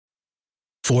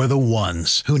For the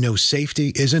ones who know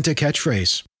safety isn't a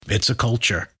catchphrase, it's a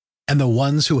culture. And the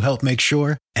ones who help make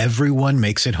sure everyone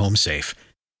makes it home safe.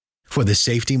 For the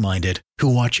safety-minded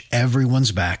who watch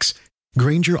everyone's backs,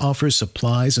 Grainger offers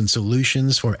supplies and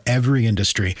solutions for every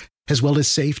industry, as well as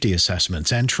safety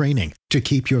assessments and training to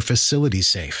keep your facilities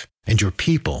safe and your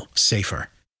people safer.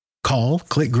 Call,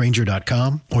 click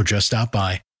Grainger.com, or just stop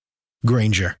by.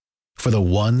 Grainger, for the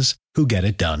ones who get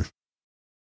it done.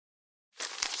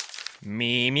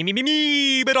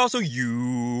 Me, but also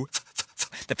you.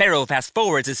 The Pharaoh fast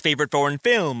forwards his favorite foreign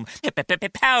film,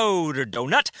 Powder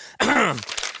Donut.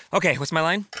 Okay, what's my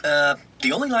line?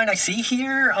 The only line I see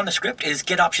here on the script is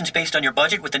get options based on your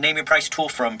budget with the name your price tool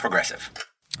from Progressive.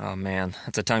 Oh man,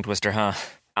 that's a tongue twister, huh?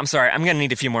 I'm sorry, I'm gonna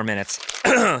need a few more minutes.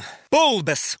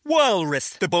 Bulbous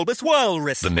Walrus, the Bulbous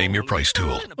Walrus. The name your price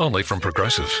tool, only from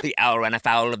Progressive. The owl ran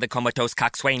afoul of the comatose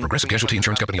coxswain. Progressive Casualty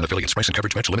Insurance Company and affiliates. Price and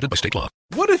coverage match limited by state law.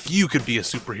 What if you could be a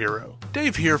superhero?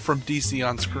 Dave here from DC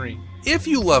On Screen. If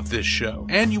you love this show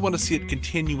and you want to see it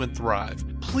continue and thrive,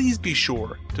 please be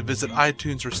sure to visit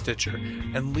iTunes or Stitcher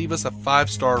and leave us a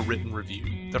 5-star written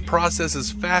review. The process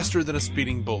is faster than a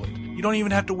speeding bullet. You don't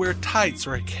even have to wear tights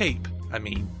or a cape. I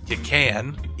mean, you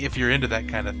can, if you're into that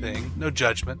kind of thing. No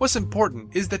judgment. What's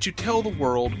important is that you tell the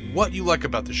world what you like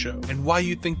about the show and why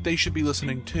you think they should be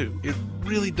listening too. It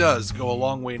really does go a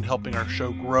long way in helping our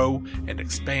show grow and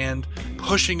expand,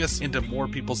 pushing us into more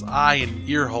people's eye and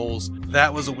ear holes.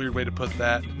 That was a weird way to put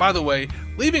that. By the way,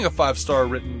 leaving a 5-star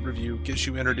written review gets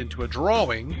you entered into a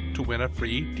drawing to win a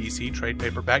free DC trade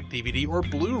paperback, DVD, or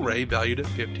Blu-ray valued at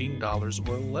 $15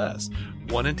 or less.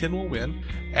 1 in 10 will win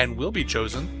and will be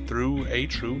chosen through a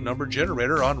true number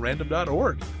generator on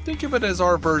random.org. Think of it as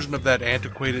our version of that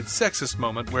antiquated sexist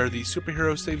moment where the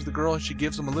superhero saves the girl and she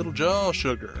gives him a little jaw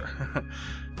sugar.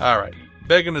 Alright,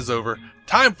 begging is over.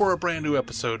 Time for a brand new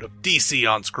episode of DC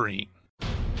On Screen.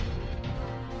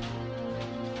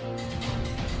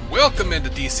 Welcome into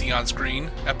DC On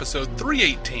Screen, episode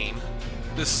 318.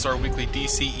 This is our weekly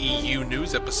DCEU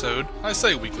news episode. I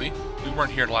say weekly, we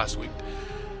weren't here last week.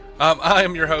 I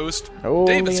am your host,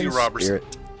 David C. Robertson.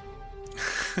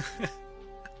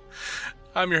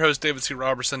 I'm your host, David C.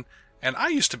 Robertson, and I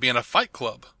used to be in a fight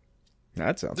club.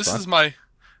 That sounds This fun.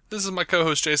 is my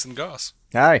co-host, Jason Goss.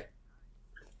 Hi.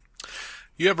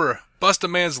 You ever bust a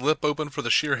man's lip open for the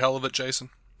sheer hell of it,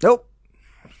 Jason? Nope.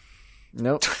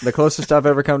 The closest I've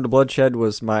ever come to bloodshed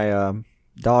was my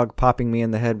dog popping me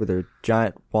in the head with her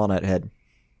giant walnut head.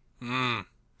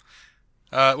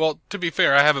 Well, to be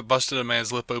fair, I haven't busted a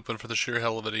man's lip open for the sheer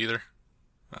hell of it either.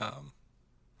 It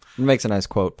makes a nice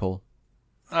quote, Paul.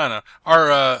 I don't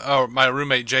know. My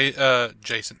roommate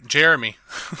Jeremy,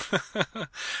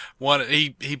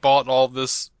 he bought all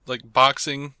this like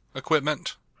boxing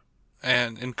equipment,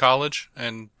 and in college,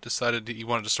 and decided he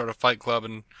wanted to start a fight club,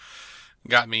 and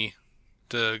got me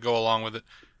to go along with it.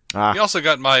 He also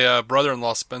got my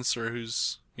brother-in-law Spencer,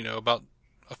 who's about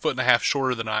 1.5 feet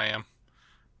shorter than I am,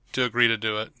 to agree to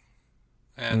do it,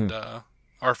 and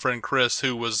our friend Chris,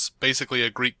 who was basically a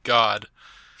Greek god.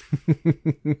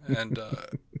 And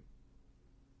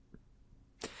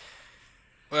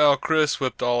Chris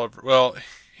whipped all over. Well,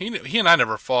 he and I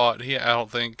never fought. I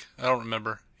don't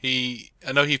remember. I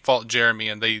know he fought Jeremy,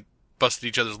 and they busted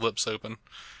each other's lips open.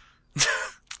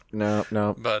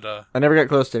 No. But I never got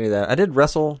close to any of that. I did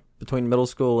wrestle between middle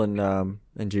school and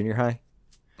junior high.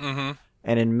 Mm-hmm.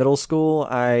 And in middle school,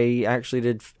 I actually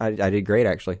did. I did great,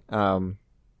 actually.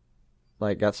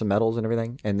 Got some medals and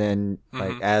everything. And then,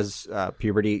 as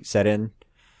puberty set in,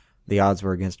 the odds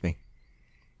were against me.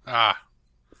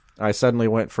 I suddenly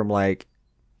went from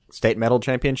state medal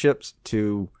championships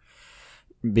to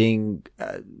being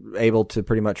able to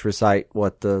pretty much recite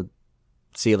what the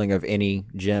ceiling of any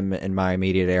gym in my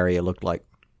immediate area looked like.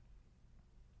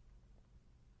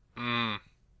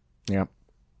 Yep.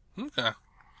 Okay.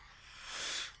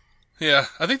 Yeah,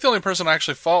 I think the only person I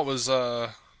actually fought was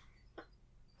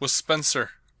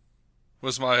Spencer.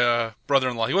 Was my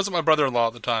brother-in-law. He wasn't my brother-in-law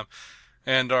at the time.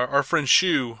 And our friend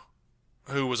Shu,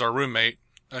 who was our roommate,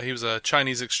 he was a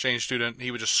Chinese exchange student. He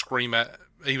was just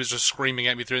screaming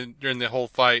at me during the whole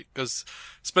fight, because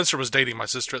Spencer was dating my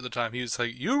sister at the time. He was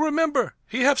like, "You remember,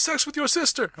 he had sex with your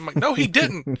sister." I'm like, "No, he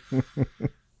didn't."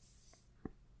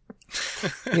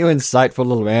 You insightful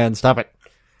little man. Stop it.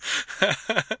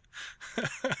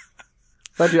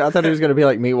 I thought he was going to be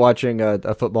like me watching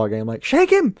a football game. Like,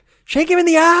 shake him in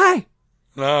the eye.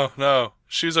 No.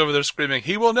 She was over there screaming,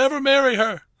 "He will never marry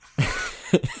her.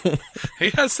 He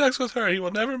had sex with her. He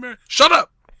will never marry." Shut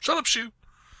up, Shu.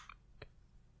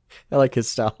 I like his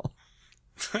style.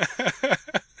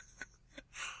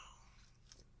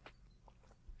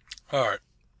 All right.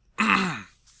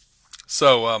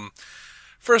 So,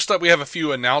 first up, we have a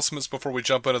few announcements before we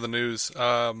jump into the news.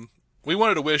 We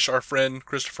wanted to wish our friend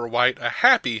Christopher White a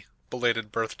happy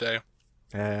belated birthday.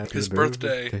 His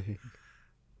birthday.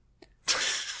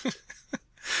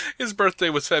 His birthday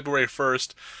was February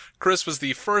 1st. Chris was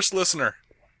the first listener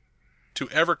to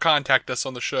ever contact us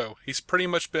on the show. He's pretty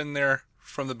much been there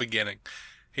from the beginning.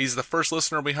 He's the first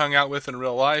listener we hung out with in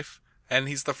real life, and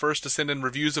he's the first to send in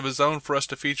reviews of his own for us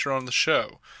to feature on the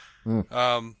show.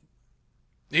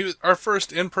 He was our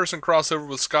first in-person crossover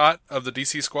with Scott of the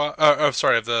DC Squad. Of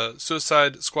the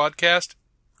Suicide Squad cast.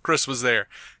 Chris was there.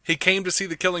 He came to see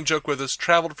The Killing Joke with us.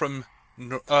 Traveled from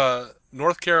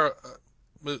North Carolina.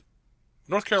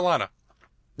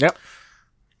 Yep.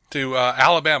 To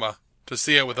Alabama to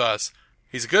see it with us.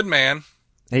 He's a good man.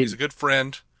 He's a good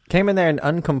friend. Came in there and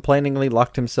uncomplainingly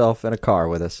locked himself in a car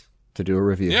with us to do a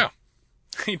review. Yeah,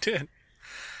 he did.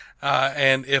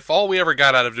 And if all we ever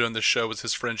got out of doing this show was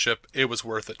his friendship, it was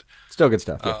worth it. Still good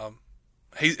stuff. Yeah.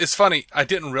 It's funny. I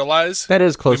didn't realize that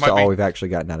is close to all we've actually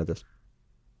gotten out of this.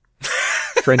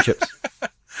 Friendships.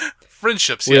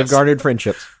 Friendships. We have garnered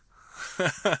friendships.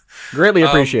 Greatly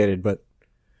appreciated, but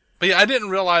yeah, I didn't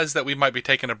realize that we might be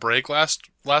taking a break last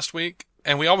week,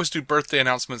 and we always do birthday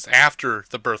announcements after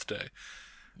the birthday.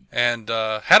 And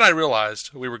had I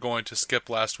realized we were going to skip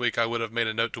last week, I would have made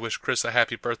a note to wish Chris a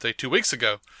happy birthday 2 weeks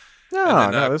ago.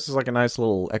 No, this is like a nice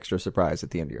little extra surprise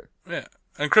at the end of it. Yeah.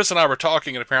 And Chris and I were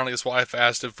talking, and apparently his wife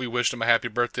asked if we wished him a happy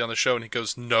birthday on the show, and he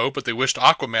goes, no, but they wished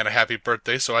Aquaman a happy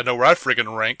birthday, so I know where I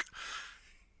friggin' rank.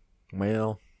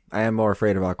 Well, I am more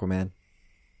afraid of Aquaman.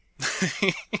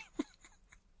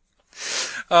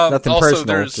 Nothing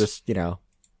personal, just,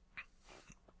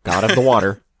 God of the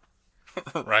water.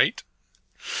 Right?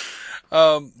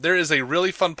 There is a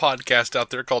really fun podcast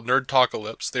out there called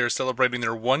Nerdtalkalypse. They are celebrating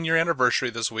their 1-year anniversary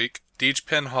this week. Deej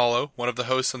Penhollow, one of the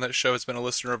hosts on that show, has been a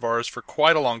listener of ours for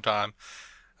quite a long time.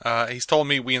 He's told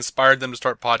me we inspired them to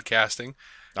start podcasting.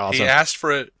 Awesome.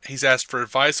 He's asked for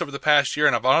advice over the past year,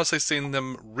 and I've honestly seen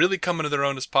them really come into their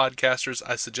own as podcasters.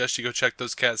 I suggest you go check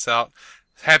those cats out.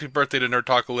 Happy birthday to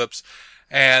Nerdtalkalypse.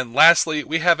 And lastly,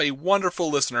 we have a wonderful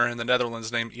listener in the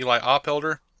Netherlands named Eli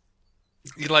Oppelder.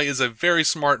 Eli is a very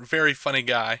smart, very funny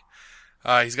guy.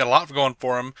 He's got a lot going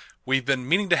for him. We've been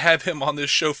meaning to have him on this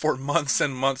show for months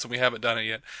and months, and we haven't done it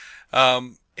yet.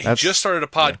 He just started a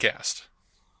podcast. Yeah.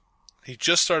 He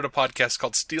just started a podcast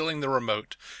called Stealing the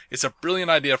Remote. It's a brilliant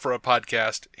idea for a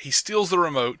podcast. He steals the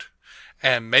remote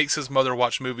and makes his mother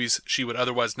watch movies she would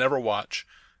otherwise never watch.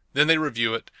 Then they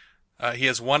review it. He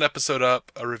has one episode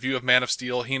up, a review of Man of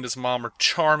Steel. He and his mom are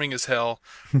charming as hell.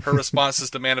 Her responses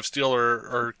to Man of Steel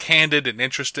are candid and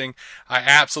interesting. I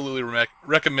absolutely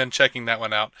recommend checking that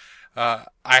one out. I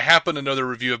happen to know the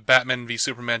review of Batman v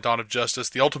Superman Dawn of Justice.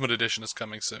 The Ultimate Edition is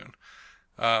coming soon.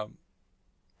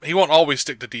 He won't always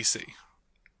stick to DC.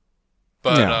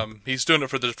 But he's doing it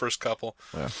for the first couple.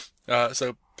 Yeah.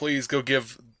 So please go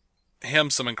give him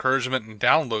some encouragement and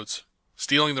downloads.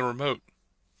 Stealing the Remote.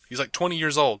 He's like 20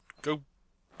 years old. Go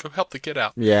help the kid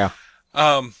out. Yeah.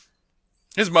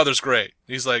 His mother's great.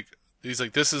 He's like,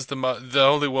 this is the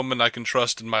only woman I can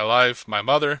trust in my life, my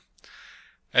mother.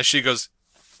 And she goes,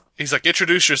 he's like,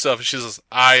 introduce yourself. And she says,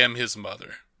 I am his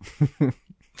mother.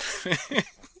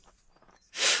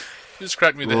 Just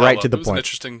cracked me the hell up. Right to the point. It was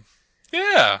interesting.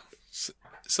 Yeah.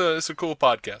 So it's a cool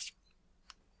podcast.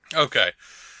 Okay.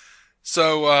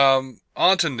 So,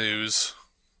 on to news.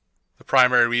 The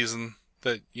primary reason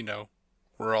that,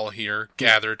 we're all here,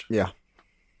 gathered. Yeah.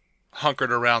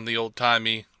 Hunkered around the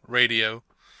old-timey radio.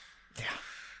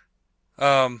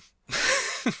 Yeah.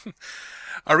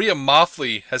 Aria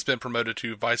Moffly has been promoted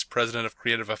to Vice President of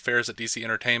Creative Affairs at DC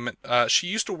Entertainment. She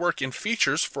used to work in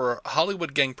features for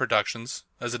Hollywood Gang Productions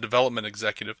as a development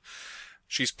executive.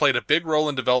 She's played a big role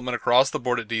in development across the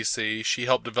board at DC. She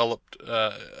helped develop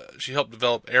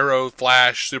Arrow,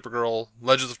 Flash, Supergirl,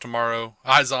 Legends of Tomorrow,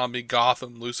 iZombie,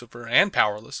 Gotham, Lucifer, and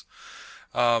Powerless.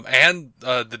 And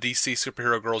the DC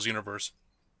Superhero Girls universe.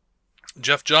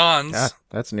 Jeff Johns. Yeah,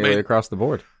 that's nearly across the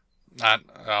board.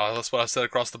 That's what I said,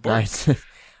 across the board. Right.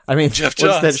 I mean, Jeff what's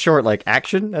Johns. that short? Like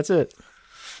action? That's it.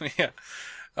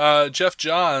 Yeah. Jeff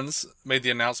Johns made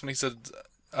the announcement. He said,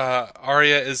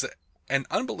 Aria is an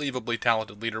unbelievably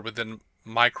talented leader within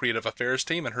my creative affairs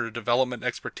team, and her development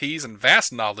expertise and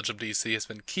vast knowledge of DC has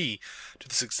been key to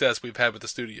the success we've had with the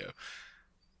studio.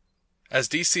 As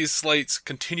DC's slates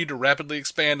continue to rapidly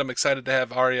expand, I'm excited to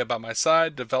have Aria by my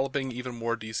side, developing even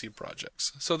more DC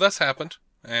projects. So that's happened,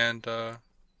 and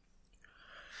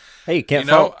hey, can't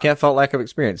fault lack of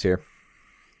experience here.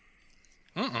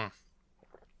 And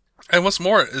what's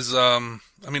more is, I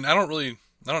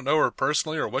don't know her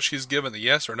personally or what she's given the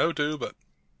yes or no to, but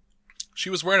She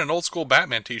was wearing an old school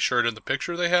Batman t-shirt in the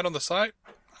picture they had on the site.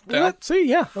 See,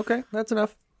 yeah, okay, that's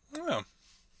enough. Yeah.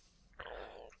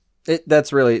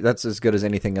 That's as good as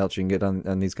anything else you can get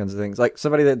on these kinds of things. Like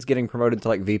somebody that's getting promoted to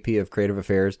like VP of Creative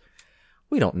Affairs,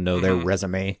 we don't know their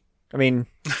resume. I mean,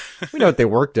 we know what they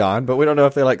worked on, but we don't know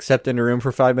if they like stepped into a room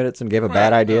for 5 minutes and gave a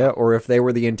bad idea, or if they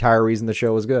were the entire reason the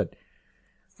show was good.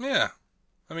 Yeah,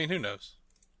 I mean, who knows?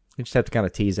 You just have to kind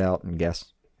of tease out and guess.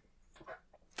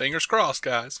 Fingers crossed,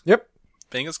 guys. Yep.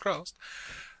 Fingers crossed.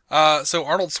 So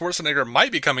Arnold Schwarzenegger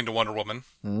might be coming to Wonder Woman.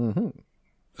 Mm-hmm.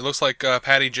 It looks like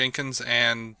Patty Jenkins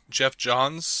and Jeff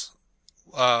Johns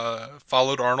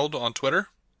followed Arnold on Twitter.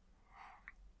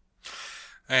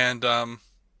 And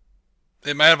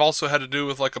it might have also had to do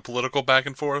with like a political back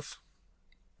and forth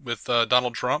with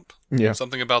Donald Trump. Yeah.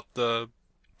 Something about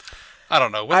I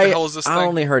don't know. What the hell is this thing? I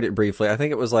only heard it briefly. I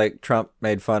think it was like Trump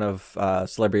made fun of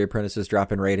Celebrity Apprentices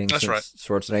dropping ratings since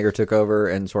Schwarzenegger took over,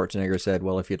 and Schwarzenegger said,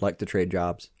 well, if you'd like to trade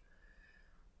jobs.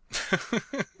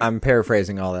 I'm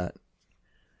paraphrasing all that.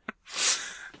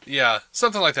 Yeah,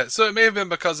 something like that. So it may have been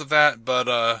because of that,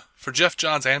 but for Jeff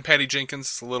Johns and Patty Jenkins,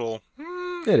 it's a little...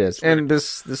 it is. And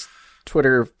this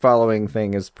Twitter following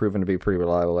thing has proven to be pretty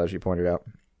reliable, as you pointed out.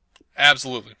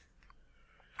 Absolutely.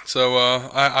 So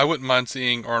I wouldn't mind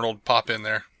seeing Arnold pop in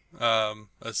there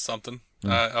as something.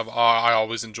 I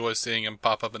always enjoy seeing him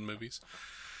pop up in movies.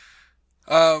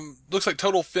 Looks like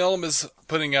Total Film is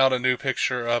putting out a new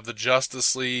picture of the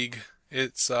Justice League.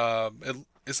 It's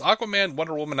Aquaman,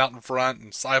 Wonder Woman out in front,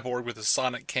 and Cyborg with his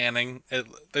sonic cannon.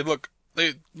 They look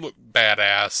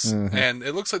badass, and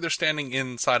it looks like they're standing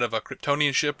inside of a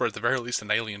Kryptonian ship, or at the very least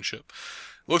an alien ship.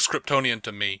 Looks Kryptonian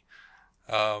to me.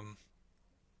 I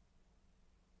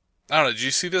don't know. Did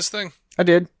you see this thing? I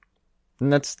did.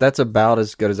 And that's about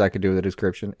as good as I could do with the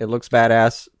description. It looks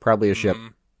badass. Probably a ship.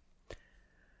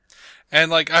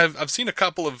 And like I've seen a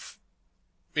couple of,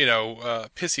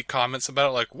 pissy comments about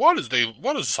it. Like, why does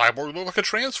Cyborg look like a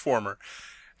Transformer?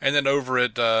 And then over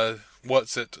at I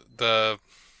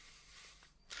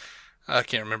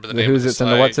can't remember the name. Who's of the it's site.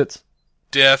 and the what's it's?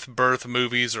 Death, Birth,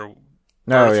 Movies, or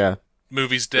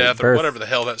Movies, Death, Birth, or whatever the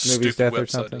hell that Movies, stupid Death or website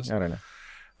something? is. I don't know.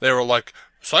 They were like,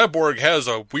 Cyborg has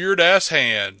a weird-ass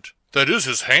hand. That is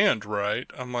his hand, right?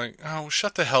 I'm like, oh,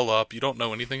 shut the hell up. You don't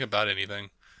know anything about anything.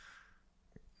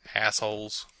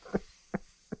 Assholes.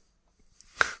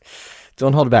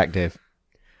 Don't hold back, Dave.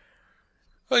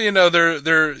 Well,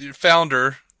 their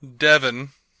founder, Devin,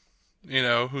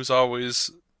 who's always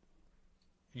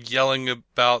yelling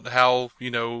about how,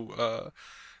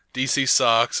 DC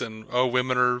sucks and,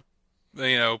 women are,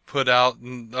 put out,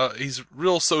 and he's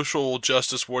real social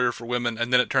justice warrior for women,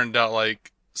 and then it turned out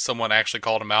like someone actually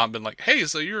called him out and been like, hey,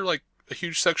 so you're like a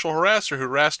huge sexual harasser who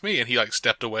harassed me, and he like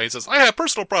stepped away and says, I have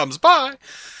personal problems, bye.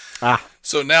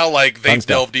 So now like they've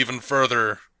delved even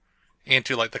further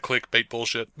into like the clickbait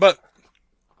bullshit, but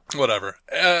whatever.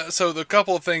 So the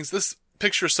couple of things, this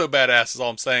picture is so badass is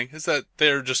all I'm saying, is that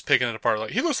they're just picking it apart.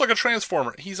 Like, he looks like a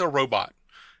Transformer. He's a robot.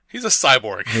 He's a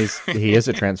cyborg. He is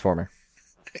a Transformer.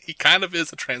 He kind of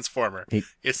is a Transformer.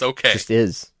 It's okay. Just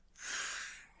is.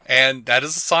 And that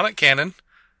is a sonic cannon.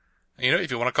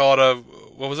 If you want to call it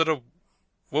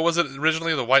what was it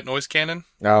originally? The white noise cannon?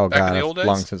 Oh, back God. in the old days?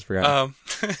 Long since forgotten.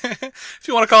 If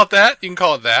you want to call it that, you can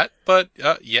call it that. But,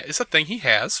 yeah, it's a thing he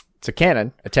has. It's a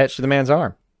cannon attached to the man's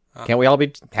arm. Can't we all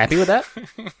be happy with that?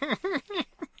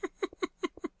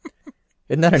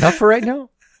 Isn't that enough for right now?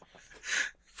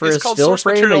 For a still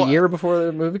frame a year before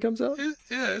the movie comes out?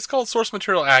 It's called source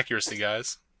material accuracy,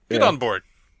 guys. Get on board.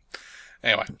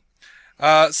 Anyway.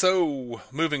 So,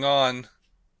 moving on.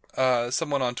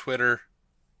 Someone on Twitter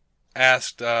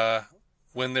asked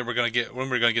when we were going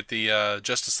to get the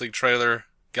Justice League trailer.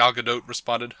 Gal Gadot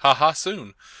responded, haha,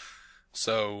 soon.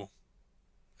 So,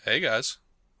 hey guys.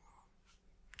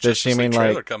 Does she mean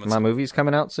like my movie's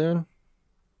coming out soon?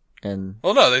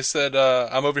 Well, no, they said,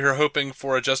 I'm over here hoping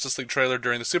for a Justice League trailer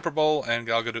during the Super Bowl, and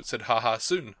Gal Gadot said, haha,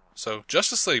 soon. So,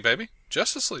 Justice League, baby.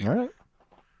 Justice League. All right.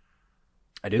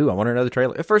 I do. I want another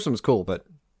trailer. The first one was cool, but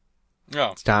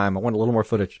it's time. I want a little more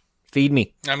footage. Feed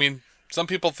me. I mean, some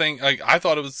people think, I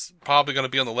thought it was probably going to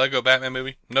be on the Lego Batman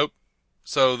movie. Nope.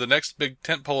 So, the next big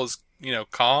tentpole is,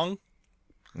 Kong.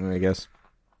 I guess.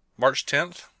 March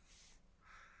 10th.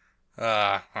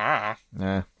 Nah. I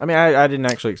mean, I didn't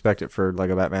actually expect it for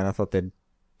Lego Batman. I thought they'd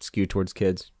skew towards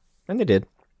kids. And they did.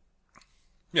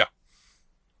 Yeah.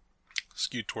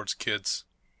 Skewed towards kids.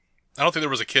 I don't think there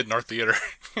was a kid in our theater.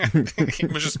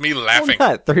 It was just me laughing.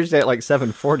 Well, not Thursday at like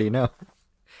 7:40, no.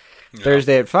 Yeah.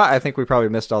 Thursday at 5, I think we probably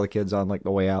missed all the kids on like the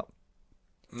way out.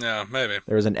 Yeah, maybe.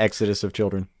 There was an exodus of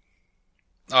children.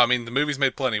 Oh, I mean, the movie's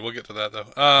made plenty. We'll get to that,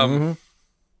 though.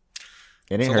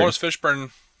 And so Lawrence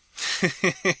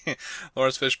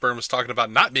Fishburne was talking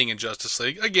about not being in Justice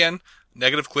League. Again,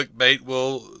 negative clickbait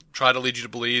will try to lead you to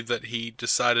believe that he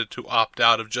decided to opt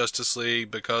out of Justice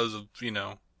League because of,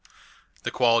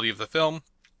 the quality of the film.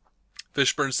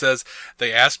 Fishburne says,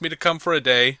 they asked me to come for a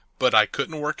day, but I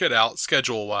couldn't work it out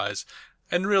schedule-wise.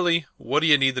 And really, what do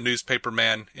you need the newspaper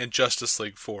man in Justice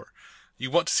League for?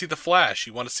 You want to see The Flash,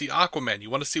 you want to see Aquaman, you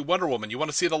want to see Wonder Woman, you want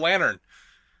to see the Lantern.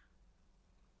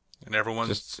 And everyone's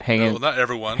just hanging, not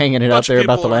everyone. Hanging it out there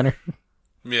about the Lantern.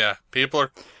 Yeah, people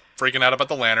are freaking out about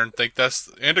the Lantern, think that's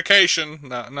indication.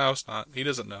 No, it's not. He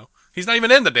doesn't know. He's not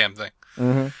even in the damn thing.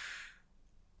 Mm-hmm.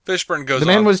 Fishburne goes on.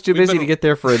 The man was too busy to get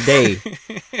there for a day.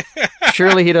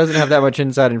 Surely he doesn't have that much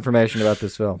inside information about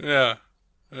this film. Yeah.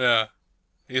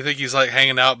 You think he's like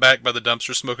hanging out back by the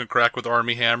dumpster smoking crack with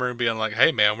Army Hammer and being like,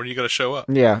 hey man, when are you going to show up?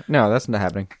 Yeah, no, that's not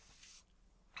happening.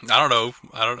 I don't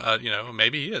know.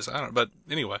 Maybe he is. I don't. But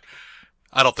anyway,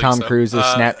 I don't think so. Tom Cruise is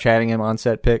Snapchatting him on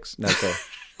set pics. No, sir.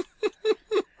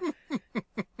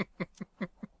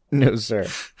 No, sir.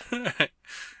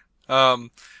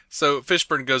 So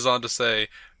Fishburne goes on to say,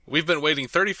 we've been waiting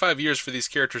 35 years for these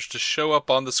characters to show up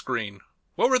on the screen.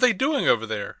 What were they doing over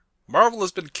there? Marvel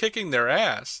has been kicking their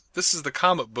ass. This is the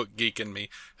comic book geek in me,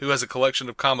 who has a collection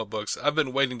of comic books. I've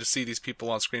been waiting to see these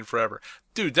people on screen forever.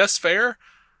 Dude, that's fair,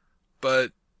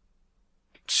 but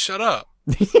shut up.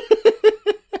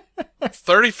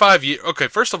 35 years. Okay,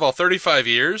 first of all, 35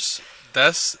 years,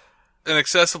 that's an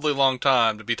excessively long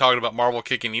time to be talking about Marvel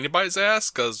kicking anybody's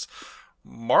ass, because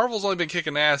Marvel's only been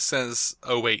kicking ass since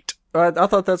 2008. I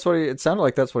thought that's what it sounded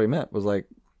like that's what he meant, was like,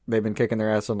 they've been kicking their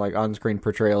ass on like on-screen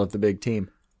portrayal of the big team.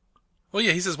 Well,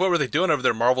 yeah, he says, what were they doing over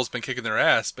there? Marvel's been kicking their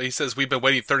ass. But he says, we've been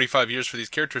waiting 35 years for these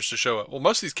characters to show up. Well,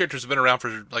 most of these characters have been around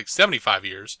for like 75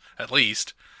 years, at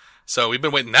least. So we've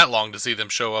been waiting that long to see them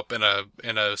show up in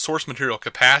a source material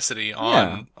capacity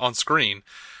on screen.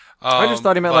 I just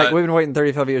thought he meant like, we've been waiting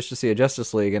 35 years to see a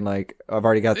Justice League, and like, I've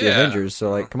already got the Avengers,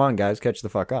 so like, come on guys, catch the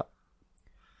fuck up.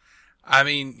 I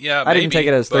mean, yeah, I didn't take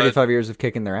it as 35 years of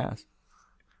kicking their ass.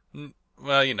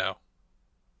 Well,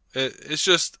 it's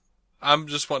just, I'm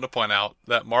just wanting to point out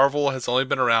that Marvel has only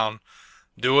been around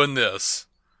doing this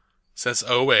since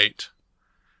 2008.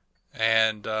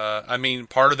 And, I mean,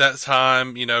 part of that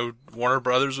time, Warner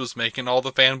Brothers was making all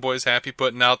the fanboys happy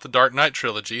putting out the Dark Knight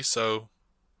trilogy, so...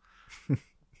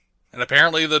 And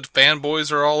apparently the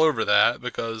fanboys are all over that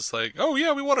because, like, oh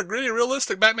yeah, we want a gritty,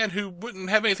 realistic Batman who wouldn't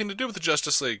have anything to do with the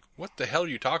Justice League. What the hell are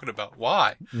you talking about?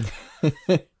 Why?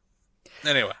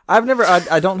 Anyway.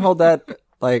 I don't hold that,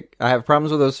 like, I have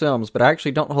problems with those films, but I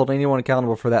actually don't hold anyone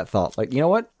accountable for that thought. Like, you know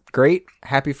what? Great.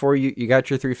 Happy for you. You got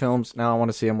your 3 films. Now I want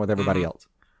to see them with everybody else.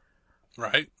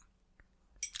 Right.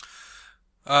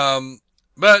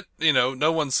 But,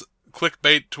 no one's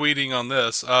clickbait tweeting on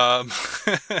this.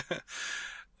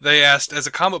 They asked, as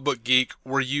a comic book geek,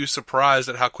 were you surprised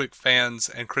at how quick fans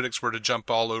and critics were to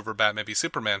jump all over Batman v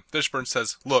Superman? Fishburne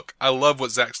says, look, I love what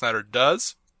Zack Snyder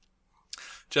does.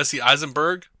 Jesse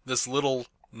Eisenberg, this little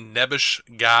nebbish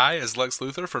guy as Lex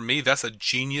Luthor, for me, that's a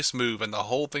genius move. And the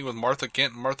whole thing with Martha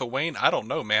Kent and Martha Wayne, I don't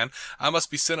know, man. I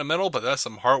must be sentimental, but that's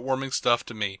some heartwarming stuff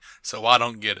to me. So I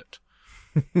don't get it.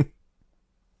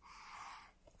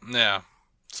 Yeah.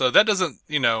 So that doesn't,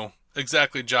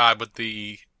 exactly jibe with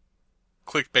the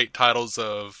clickbait titles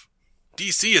of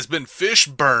DC has been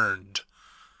Fishburned.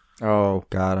 Oh,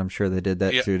 God, I'm sure they did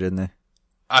that too, didn't they?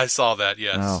 I saw that,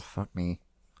 yes. Oh, fuck me.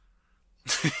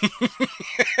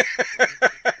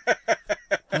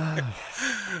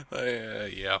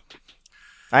 Yeah.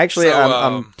 Actually,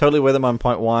 I'm totally with him on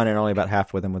point 1 and only about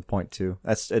half with him with point 2.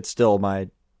 It's still my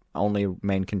only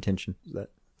main contention.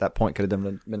 That point could have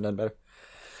been done better.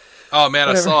 Oh man,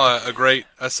 Whatever.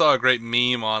 I saw a great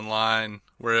meme online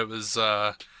where it was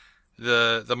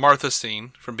the Martha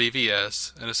scene from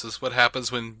BVS, and it says what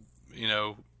happens when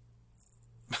you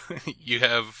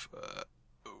have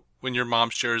when your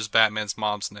mom shares Batman's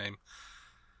mom's name.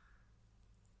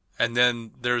 And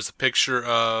then there's a picture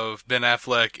of Ben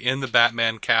Affleck in the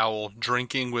Batman cowl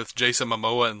drinking with Jason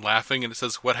Momoa and laughing, and it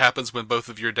says, what happens when both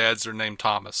of your dads are named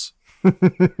Thomas?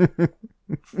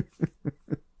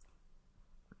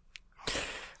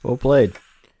 Well played.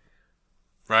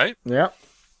 Right? Yeah.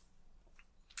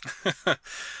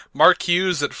 Mark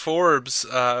Hughes at Forbes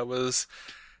was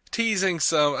teasing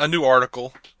a new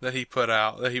article that he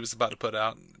was about to put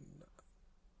out.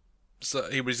 So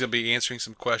he was going to be answering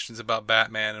some questions about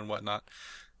Batman and whatnot.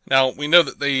 Now, we know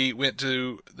that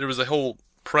there was a whole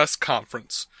press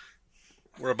conference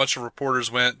where a bunch of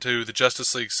reporters went to the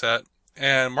Justice League set,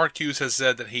 and Mark Hughes has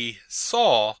said that he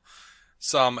saw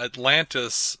some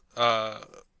Atlantis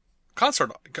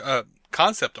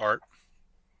concept art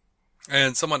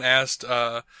And someone asked,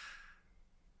 what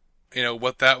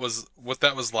that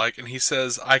was like, and he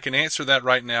says, "I can answer that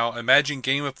right now. Imagine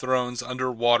Game of Thrones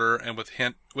underwater and with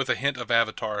a hint of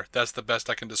Avatar. That's the best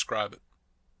I can describe it."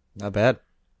 Not bad.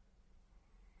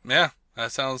 Yeah,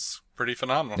 that sounds pretty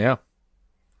phenomenal. Yeah.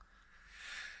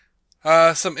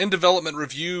 Some in development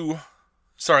preview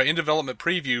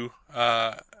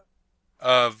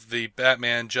of the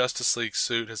Batman Justice League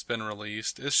suit has been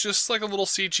released. It's just like a little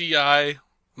CGI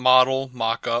model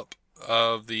mock-up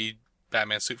of the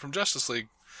Batman suit from Justice League.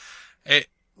 It,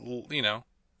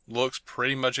 looks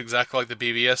pretty much exactly like the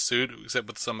BVS suit, except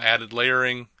with some added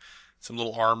layering, some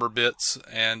little armor bits,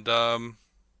 and the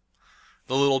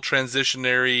little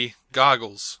transitionary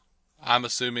goggles. I'm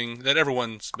assuming that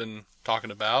everyone's been talking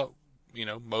about.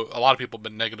 A lot of people have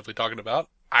been negatively talking about.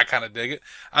 I kind of dig it.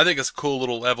 I think it's a cool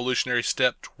little evolutionary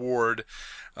step toward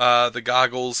the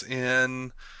goggles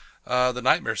in the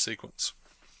Nightmare sequence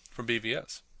from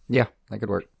BVS. Yeah, that could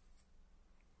work.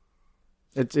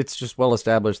 It's just well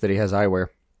established that he has eyewear.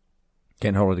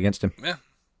 Can't hold it against him.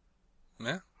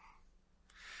 Yeah.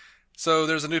 So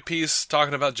there's a new piece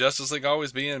talking about Justice League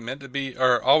always having meant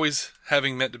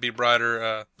to be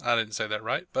brighter. I didn't say that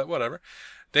right, but whatever.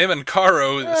 Damon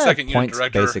Caro, the second unit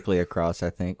director. Basically across, I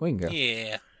think. We can go.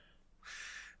 Yeah.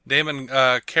 Damon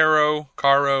Caro,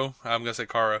 I'm going to say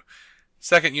Caro,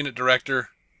 second unit director,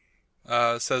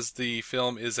 says the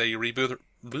film is a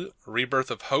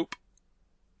rebirth of hope.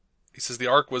 He says the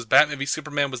arc was Batman v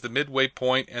Superman was the midway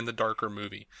point and the darker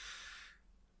movie.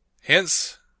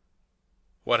 Hence,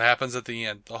 what happens at the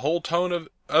end. The whole tone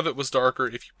of it was darker.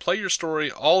 If you play your story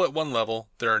all at one level,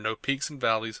 there are no peaks and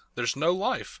valleys. There's no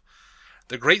life.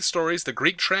 The great stories, the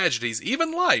Greek tragedies,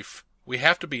 even life, we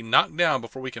have to be knocked down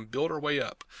before we can build our way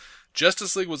up.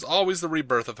 Justice League was always the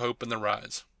rebirth of hope and the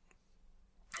rise.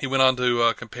 He went on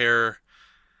to compare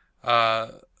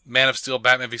Man of Steel,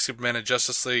 Batman v Superman, and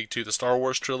Justice League to the Star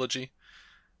Wars trilogy,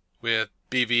 with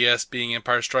BVS being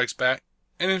Empire Strikes Back.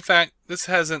 And in fact, this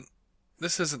isn't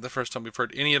the first time we've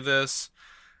heard any of this.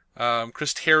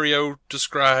 Chris Terrio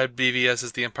described BVS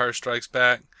as the Empire Strikes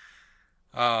Back.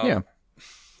 Yeah.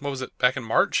 What was it, back in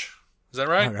March? Is that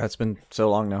right? Oh, God, it's been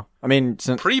so long now. I mean,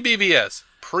 since Pre-BVS.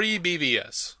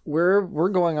 We're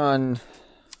going on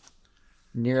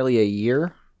nearly a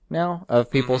year now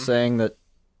of people saying that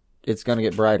it's going to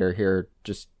get brighter here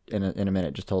just in a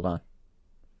minute. Just hold on.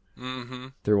 Mm-hmm.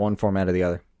 Through one format or the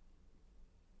other.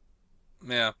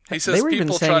 Yeah. He says they were even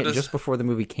people saying it just before the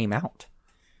movie came out.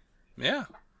 Yeah.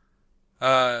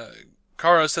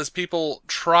 Caro says people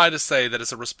try to say that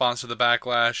it's a response to the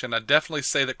backlash, and I definitely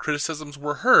say that criticisms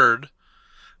were heard,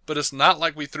 but it's not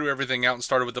like we threw everything out and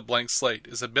started with a blank slate.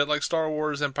 It's a bit like Star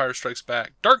Wars Empire Strikes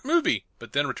Back. Dark movie,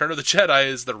 but then Return of the Jedi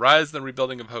is the rise and the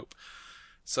rebuilding of hope.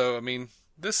 So, I mean,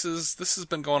 this has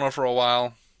been going on for a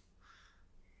while.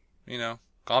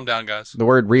 Calm down, guys. The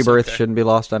word rebirth shouldn't be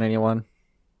lost on anyone.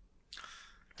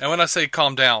 And when I say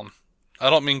calm down, I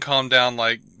don't mean calm down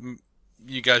like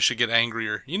you guys should get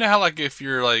angrier. You know how, like, if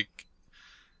you're, like,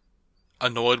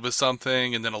 annoyed with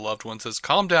something and then a loved one says,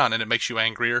 calm down, and it makes you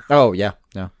angrier? Oh, yeah.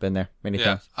 No, been there many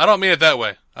times. I don't mean it that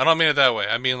way.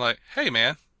 I mean, like, hey,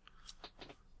 man,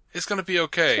 it's going to be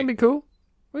okay. It's going to be cool.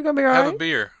 We're going to be all right. Have a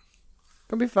beer.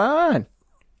 Going to be fine.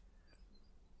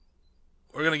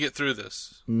 We're going to get through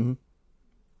this. Mm-hmm.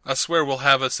 I swear we'll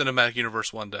have a cinematic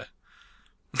universe one day.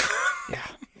 Yeah.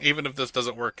 Even if this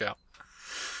doesn't work out.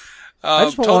 I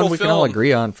just want one we can all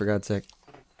agree on, for God's sake.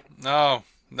 No,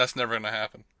 that's never going to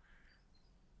happen.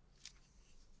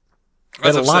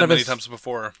 As I've said many times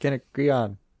before, can agree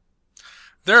on.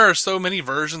 There are so many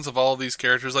versions of all of these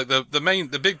characters, like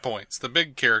the big points, the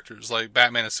big characters, like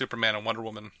Batman and Superman and Wonder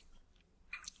Woman.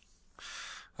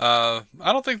 I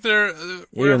don't think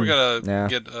we're ever gonna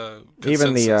get a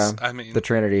consensus. Even the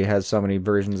Trinity has so many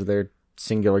versions of their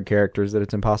singular characters that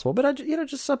it's impossible. But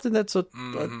just something that's a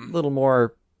little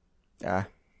more.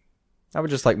 I would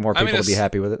just like more people to be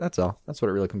happy with it. That's all. That's what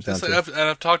it really comes down to.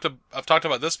 I've talked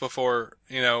about this before.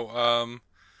 The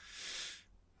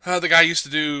guy I used to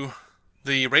do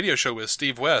the radio show with,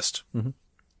 Steve West.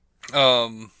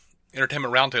 Mm-hmm.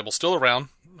 Entertainment Roundtable, still around.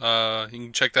 You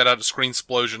can check that out at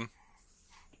Screensplosion.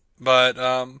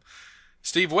 But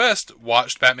Steve West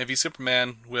watched Batman v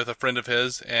Superman with a friend of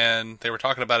his, and they were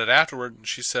talking about it afterward. And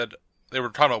she said they were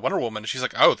talking about Wonder Woman, and she's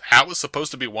like, "Oh, that was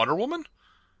supposed to be Wonder Woman."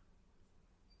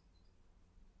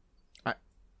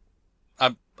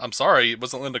 I'm sorry, it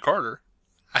wasn't Linda Carter.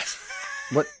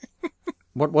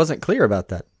 What wasn't clear about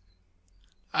that?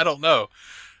 I don't know.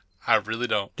 I really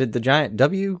don't. Did the giant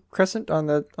W crescent on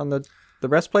the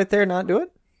breastplate there not do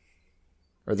it?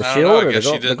 Or the shield or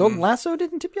the golden lasso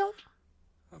didn't tip you off?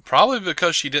 Probably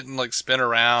because she didn't like spin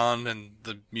around and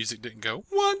the music didn't go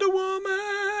Wonder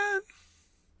Woman.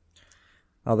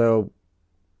 Although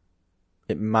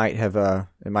it might have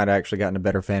actually gotten a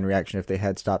better fan reaction if they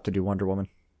had stopped to do Wonder Woman.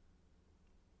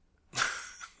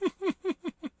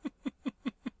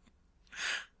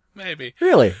 Maybe.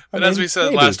 Really? But as we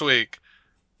said last week,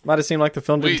 might have seemed like the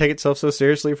film didn't take itself so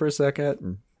seriously for a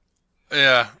second.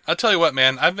 Yeah, I'll tell you what,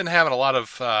 man. I've been having a lot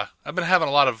of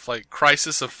like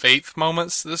crisis of faith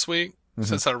moments this week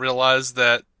since I realized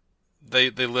that they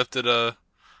lifted a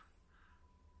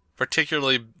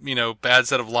particularly bad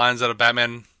set of lines out of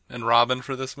Batman and Robin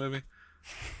for this movie.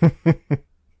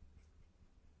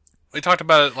 We talked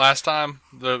about it last time.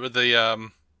 The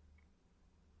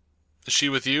Is she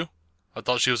with you? I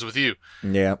thought she was with you.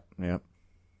 Yeah.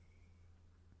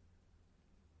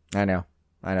 I know.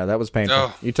 That was painful.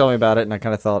 Oh. You told me about it, and I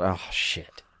kind of thought, oh,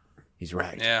 shit. He's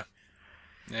right. Yeah.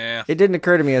 It didn't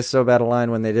occur to me as so bad a line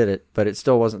when they did it, but it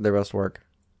still wasn't their best work.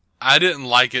 I didn't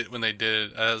like it when they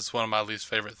did it as one of my least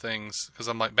favorite things, because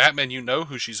I'm like, Batman, you know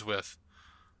who she's with.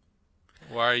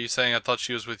 Why are you saying I thought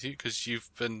she was with you? Because you've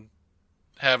been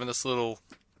having this little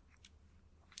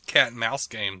cat and mouse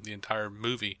game the entire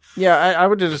movie. Yeah, I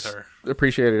would just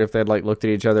appreciate it if they'd like looked at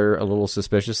each other a little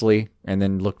suspiciously and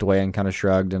then looked away and kind of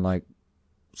shrugged and like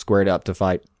squared up to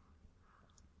fight.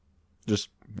 Just,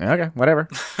 okay, whatever.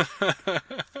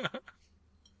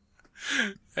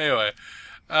 Anyway,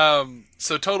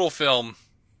 so Total Film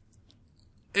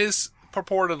is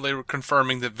purportedly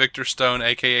confirming that Victor Stone,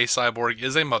 a.k.a. Cyborg,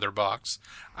 is a mother box.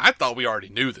 I thought we already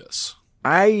knew this.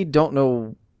 I don't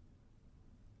know.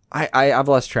 I've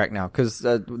lost track now because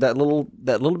that little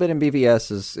bit in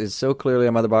BVS is so clearly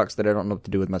a mother box that I don't know what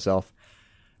to do with myself.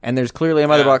 And there's clearly a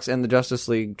mother box in the Justice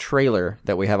League trailer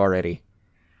that we have already.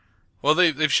 Well,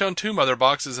 they've shown 2 mother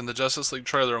boxes in the Justice League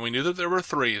trailer, and we knew that there were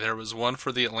 3. There was one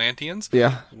for the Atlanteans,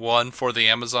 one for the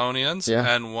Amazonians,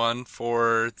 and one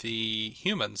for the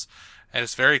humans. And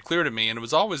it's very clear to me, and it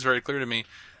was always very clear to me,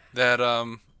 that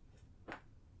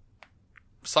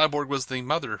Cyborg was the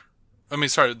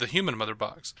the human mother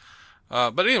box.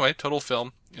 But anyway, Total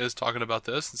Film is talking about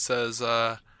this and says,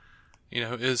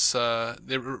 it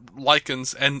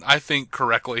likens, and I think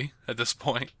correctly at this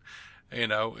point,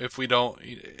 if we don't,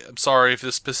 I'm sorry if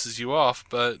this pisses you off,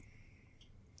 but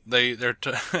they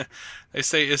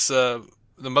say it's, the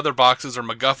mother boxes are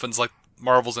MacGuffins like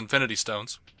Marvel's Infinity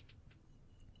Stones,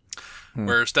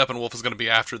 where Steppenwolf is going to be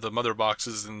after the mother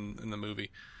boxes in the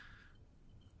movie.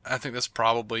 I think that's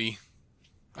probably,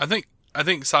 I think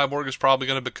Cyborg is probably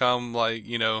going to become like,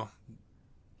 the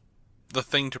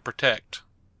thing to protect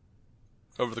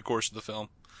over the course of the film.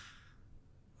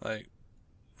 Like,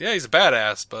 yeah, he's a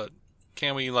badass, but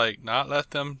can we not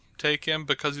let them take him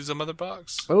because he's a mother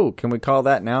box? Oh, can we call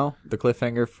that now? The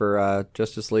cliffhanger for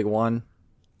Justice League 1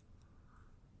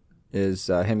 is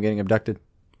him getting abducted?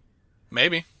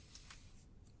 Maybe.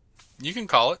 You can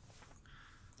call it.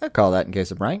 I'll call that in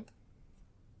case I'm right.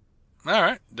 All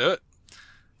right, do it.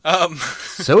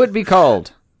 So it'd be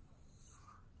called.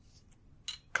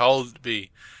 Called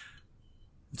be.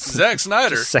 Zack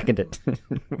Snyder. Just second it.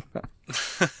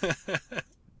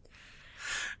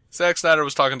 Zack Snyder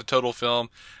was talking to Total Film.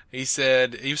 He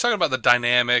said, he was talking about the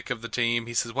dynamic of the team.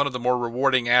 He says, one of the more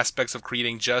rewarding aspects of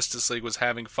creating Justice League was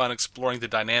having fun exploring the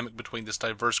dynamic between this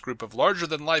diverse group of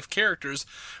larger-than-life characters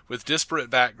with disparate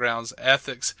backgrounds,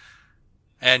 ethics,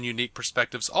 and unique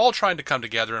perspectives, all trying to come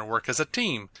together and work as a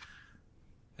team.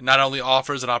 It not only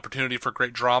offers an opportunity for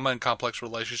great drama and complex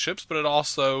relationships, but it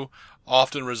also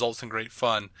often results in great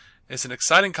fun. It's an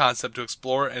exciting concept to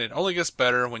explore, and it only gets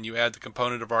better when you add the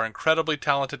component of our incredibly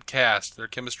talented cast. Their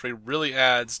chemistry really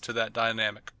adds to that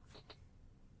dynamic.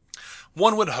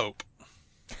 One would hope.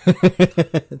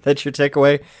 That's your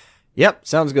takeaway? Yep,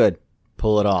 sounds good.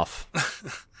 Pull it off.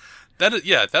 That's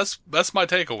my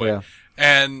takeaway. Yeah.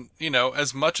 And,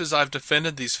 as much as I've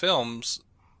defended these films,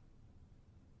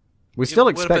 we still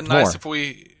expect more.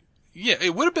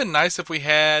 It would have been nice if we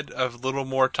had a little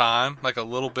more time, like a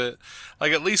little bit,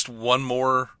 like at least one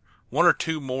or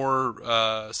two more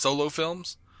solo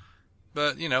films.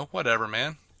 But whatever,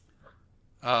 man.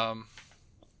 I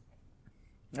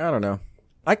don't know.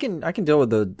 I can deal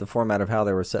with the format of how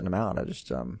they were setting them out. I just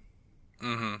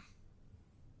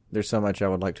there's so much I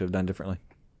would like to have done differently.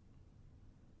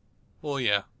 Well,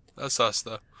 yeah, that's us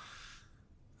though.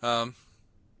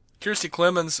 Kiersey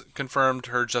Clemons confirmed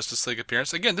her Justice League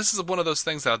appearance. Again, this is one of those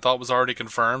things that I thought was already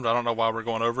confirmed. I don't know why we're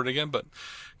going over it again, but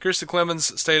Kiersey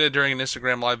Clemons stated during an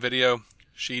Instagram live video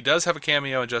she does have a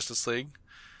cameo in Justice League.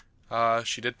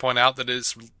 She did point out that it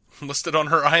is listed on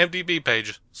her IMDb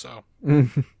page. So there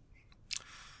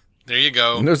you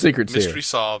go. No secrets Mystery here.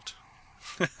 Solved.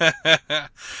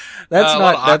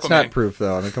 That's not proof,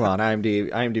 though. I mean, come on,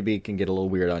 IMDb can get a little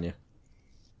weird on you.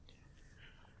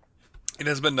 It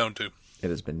has been known to. It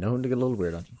has been known to get a little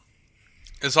weird on you.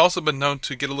 It's also been known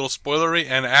to get a little spoilery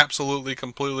and absolutely,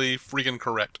 completely freaking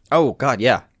correct. Oh, God,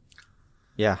 yeah.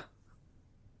 Yeah.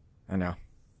 I know.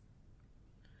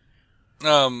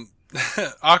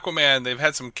 Aquaman, they've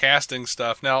had some casting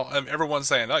stuff. Now, everyone's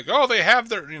saying, like, oh, they have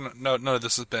their... No, none of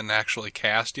this has been actually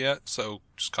cast yet, so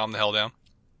just calm the hell down.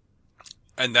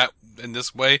 And that, in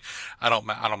this way, I don't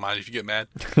mind if you get mad.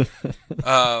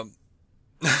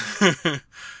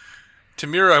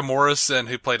 Temuera Morrison,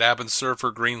 who played Abin Sur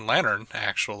for Green Lantern,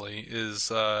 actually, is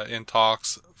in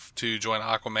talks to join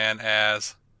Aquaman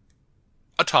as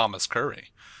a Thomas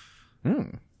Curry.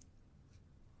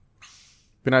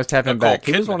 Be nice to have him back.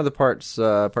 He was one of the parts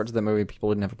of the movie people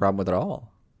didn't have a problem with at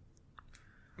all.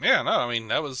 Yeah, no, I mean,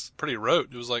 that was pretty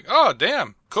rote. It was like, oh,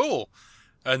 damn, cool.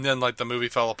 And then, like, the movie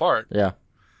fell apart. Yeah.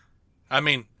 I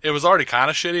mean, it was already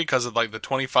kind of shitty because of, like, the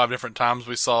 25 different times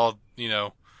we saw,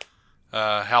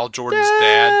 Hal Jordan's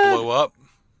dad blow up.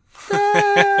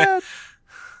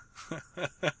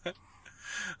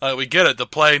 We get it. The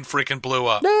plane freaking blew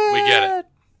up. We get it.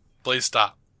 Please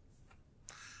stop.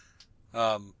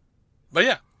 But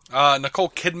yeah, Nicole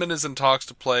Kidman is in talks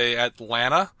to play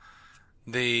Atlanta,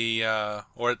 or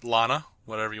Atlana,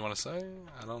 whatever you want to say.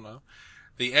 I don't know.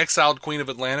 The exiled queen of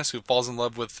Atlantis who falls in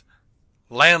love with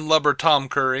landlubber Tom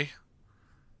Curry.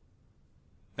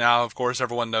 Now, of course,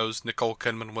 everyone knows Nicole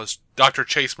Kidman was Dr.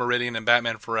 Chase Meridian in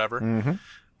Batman Forever,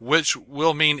 which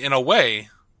will mean, in a way,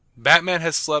 Batman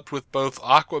has slept with both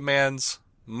Aquaman's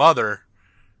mother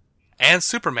and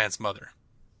Superman's mother.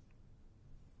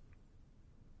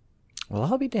 Well,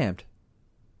 I'll be damned.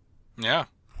 Yeah.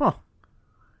 Huh.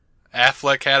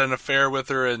 Affleck had an affair with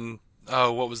her in,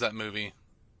 what was that movie?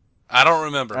 I don't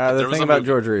remember. The thing about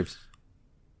George Reeves.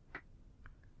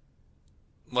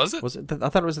 Was it? I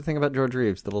thought it was the thing about George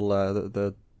Reeves, the little,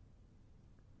 the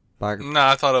biography. No,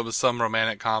 I thought it was some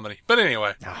romantic comedy. But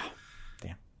anyway. Oh,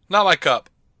 damn. Not my cup.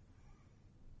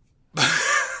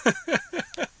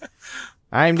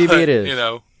 IMDb but, it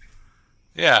is.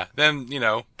 Yeah, then,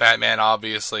 Batman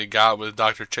obviously got with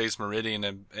Dr. Chase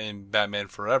Meridian in Batman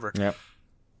Forever. Yep.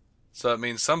 So it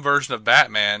means some version of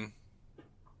Batman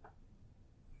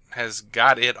has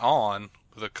got it on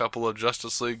with a couple of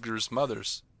Justice Leaguers'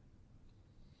 mothers.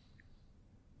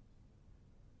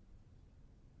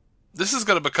 This is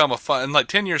going to become in like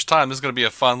 10 years' time, this is going to be a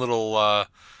fun little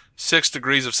 6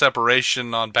 degrees of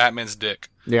separation on Batman's dick.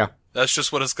 Yeah. That's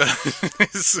just what it's going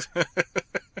to...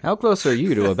 How close are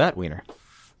you to a bat wiener?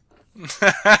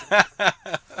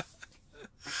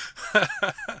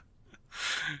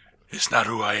 It's not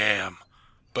who I am,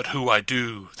 but who I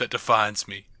do that defines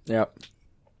me. Yep.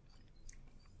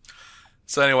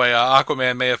 So anyway,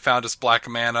 Aquaman may have found his Black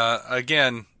Manta.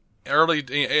 Again,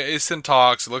 it's in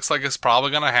talks. It looks like it's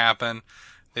probably going to happen.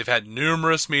 They've had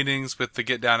numerous meetings with the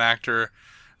Get Down actor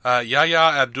Yahya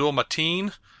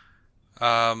Abdul-Mateen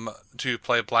to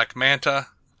play Black Manta.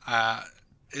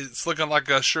 It's looking like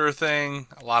a sure thing.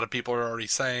 A lot of people are already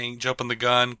jumping the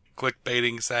gun,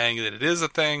 clickbaiting, saying that it is a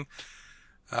thing.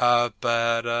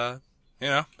 But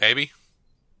maybe.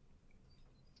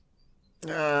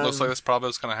 Looks like that's probably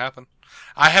what's going to happen.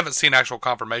 I haven't seen actual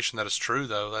confirmation that it's true,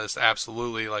 though. That it's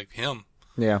absolutely, like, him.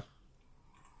 Yeah.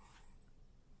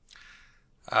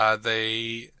 As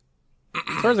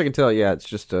far as I can tell, yeah, it's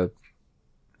just I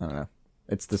don't know.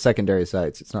 It's the secondary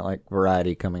sites. It's not like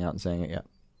Variety coming out and saying it yet.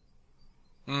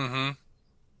 Mm-hmm.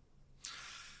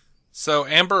 So,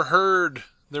 Amber Heard,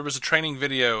 there was a training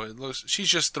video. She's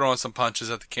just throwing some punches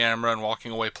at the camera and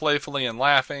walking away playfully and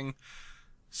laughing.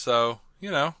 So,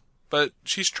 but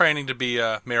she's training to be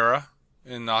Mera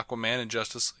in Aquaman and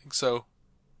Justice League, so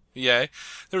yay.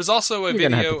 There was also a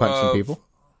video have to punch some people.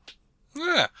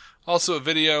 Yeah. Also a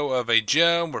video of a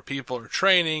gym where people are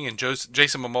training and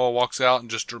Jason Momoa walks out and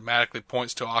just dramatically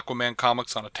points to Aquaman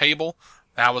comics on a table.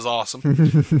 That was awesome.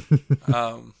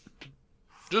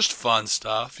 Just fun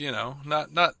stuff,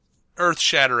 not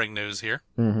earth-shattering news here.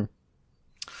 Mm-hmm.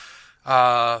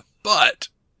 But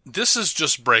this is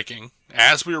just breaking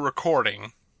as we're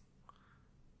recording.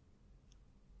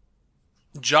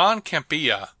 John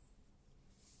Campea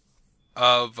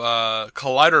of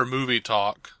Collider Movie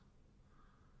Talk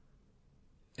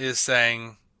is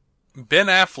saying, Ben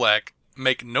Affleck,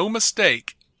 make no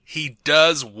mistake, he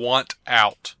does want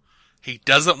out. He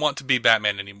doesn't want to be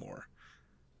Batman anymore.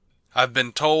 I've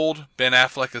been told Ben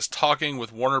Affleck is talking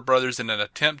with Warner Brothers in an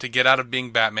attempt to get out of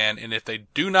being Batman, and if they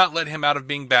do not let him out of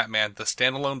being Batman, the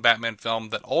standalone Batman film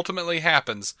that ultimately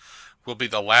happens will be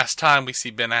the last time we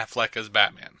see Ben Affleck as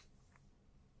Batman.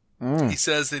 He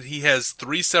says that he has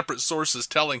 3 separate sources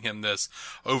telling him this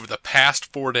over the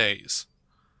past 4 days.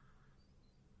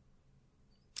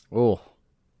 Oh.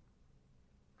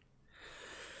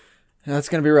 That's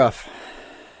going to be rough.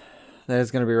 That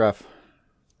is going to be rough.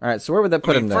 All right, so where would that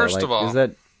put him, though? First of all... Is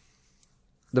that...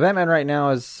 The Batman right now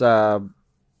is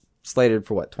slated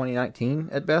for, 2019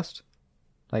 at best?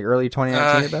 Like early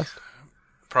 2019 at best?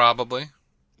 Probably.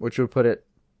 Which would put it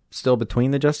still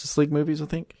between the Justice League movies, I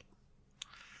think?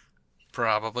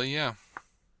 Probably, yeah.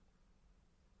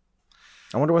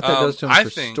 I wonder what that does to him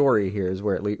story here is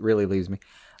where it really leaves me.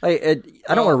 I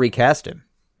don't want to recast him.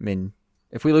 I mean,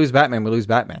 if we lose Batman, we lose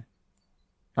Batman.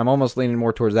 I'm almost leaning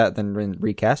more towards that than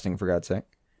recasting, for God's sake.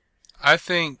 I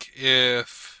think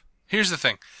if... Here's the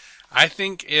thing. I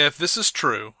think if this is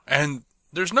true, and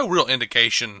there's no real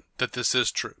indication that this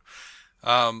is true,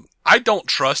 I don't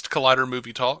trust Collider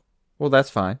Movie Talk. Well, that's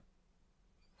fine.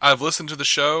 I've listened to the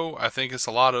show. I think it's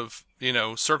a lot of,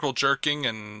 circle jerking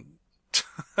and,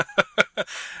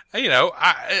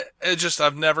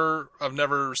 I've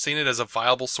never seen it as a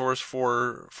viable source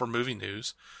for movie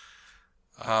news.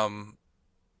 And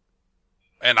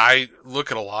I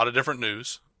look at a lot of different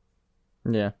news.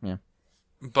 Yeah.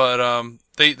 But,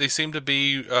 they seem to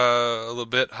be, a little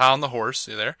bit high on the horse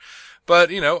there. But,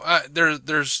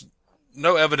 there's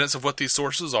no evidence of what these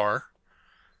sources are.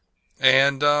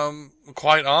 And,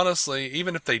 quite honestly,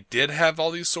 even if they did have all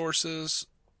these sources,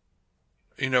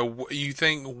 you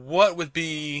think what would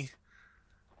be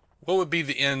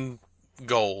the end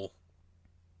goal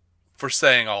for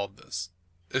saying all of this?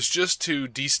 It's just to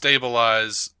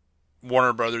destabilize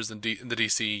Warner Brothers and the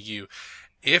DCEU.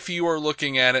 If you are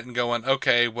looking at it and going,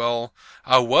 okay, well,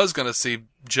 I was going to see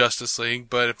Justice League,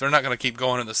 but if they're not going to keep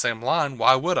going in the same line,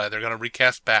 why would I? They're going to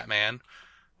recast Batman,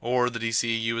 or the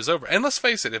DCEU is over. And let's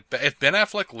face it, if Ben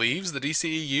Affleck leaves the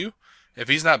DCEU, if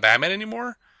he's not Batman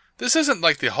anymore, this isn't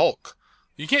like the Hulk.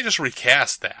 You can't just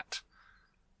recast that.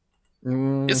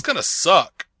 It's going to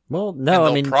suck. Well, no,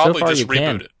 I mean, probably so far just you reboot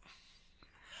can. it.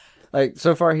 Like,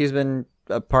 so far he's been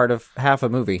a part of half a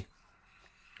movie.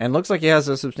 And looks like he has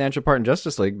a substantial part in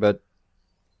Justice League, but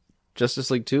Justice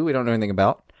League 2, we don't know anything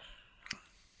about.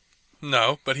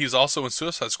 No, but he's also in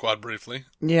Suicide Squad briefly.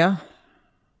 Yeah.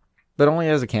 But only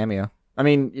as a cameo. I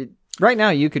mean, right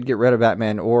now you could get rid of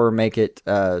Batman or make it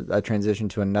a transition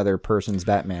to another person's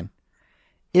Batman.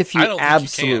 If you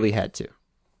absolutely had to.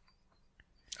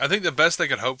 I think the best they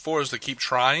could hope for is to keep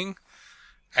trying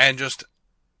and just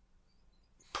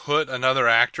put another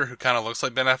actor who kind of looks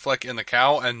like Ben Affleck in the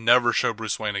cowl and never show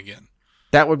Bruce Wayne again.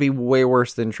 That would be way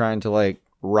worse than trying to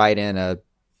write in a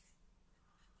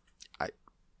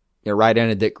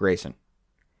Dick Grayson.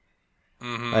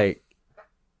 Mm-hmm.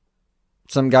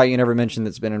 Some guy you never mentioned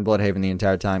that's been in Bloodhaven the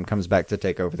entire time comes back to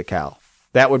take over the cowl.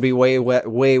 That would be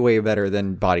way better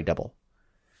than body double.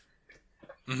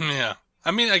 Yeah.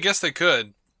 I mean, I guess they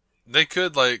could. They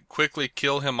could, quickly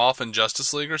kill him off in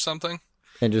Justice League or something.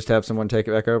 And just have someone take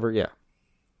it back over? Yeah.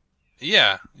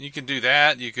 Yeah, you could do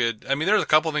that. There's a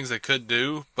couple of things they could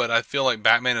do, but I feel like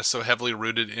Batman is so heavily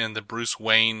rooted in the Bruce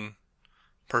Wayne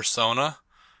persona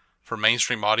for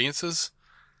mainstream audiences.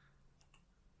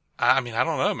 I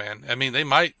don't know, man. They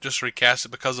might just recast it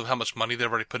because of how much money they've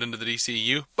already put into the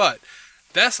DCEU, but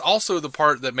that's also the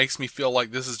part that makes me feel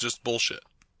like this is just bullshit.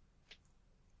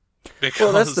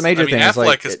 Because, that's the major thing.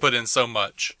 Affleck has put in so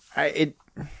much.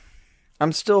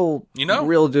 I'm still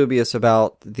real dubious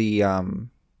about the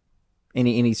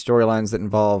any storylines that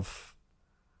involve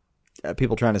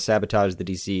people trying to sabotage the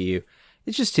DCEU.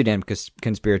 It's just too damn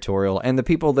conspiratorial, and the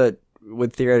people that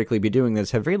would theoretically be doing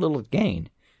this have very little gain.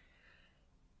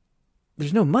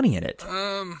 There's no money in it.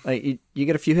 You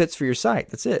get a few hits for your site.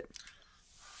 That's it.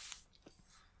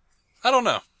 I don't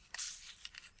know.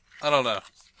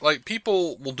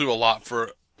 People will do a lot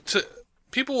for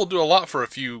a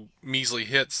few measly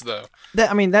hits, though.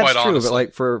 That's true. Honestly.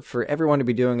 But for everyone to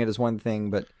be doing it is one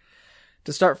thing, but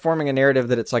to start forming a narrative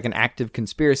that it's like an active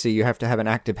conspiracy, you have to have an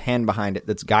active hand behind it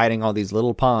that's guiding all these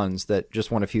little pawns that just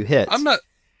want a few hits.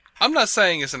 I'm not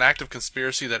saying it's an active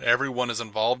conspiracy that everyone is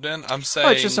involved in. I'm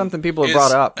saying it's just something people have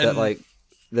brought up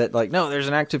no, there's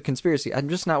an active conspiracy. I'm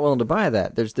just not willing to buy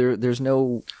that. There's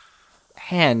no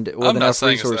hand with enough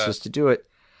resources to do it.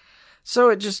 So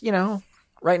it just,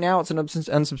 right now it's an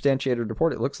unsubstantiated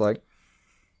report, it looks like.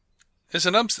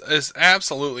 It's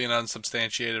absolutely an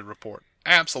unsubstantiated report.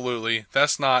 Absolutely.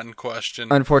 That's not in question.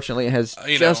 Unfortunately, it has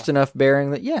just enough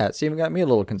bearing that, it's even got me a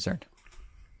little concerned.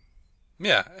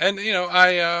 Yeah, and,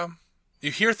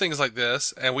 you hear things like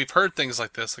this, and we've heard things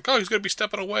like this, like, oh, he's going to be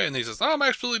stepping away, and he says, oh, I'm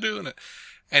actually doing it.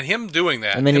 And him doing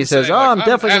that, and then he says, saying, I'm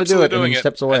definitely going to do it, and doing he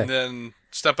steps away. And then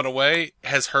stepping away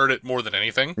has hurt it more than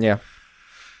anything. Yeah.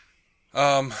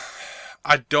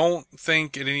 I don't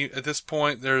think at this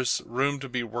point there's room to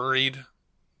be worried.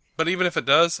 But even if it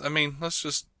does, I mean, let's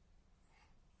just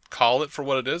call it for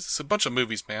what it is. It's a bunch of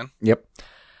movies, man. Yep.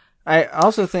 I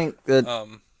also think that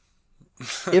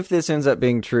if this ends up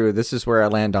being true, this is where I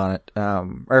land on it.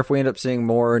 Or if we end up seeing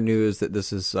more news that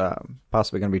this is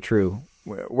possibly going to be true,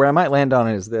 where I might land on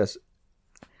it is this.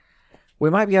 We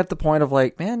might be at the point of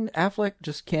like, man, Affleck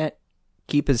just can't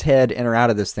keep his head in or out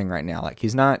of this thing right now. Like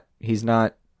he's not,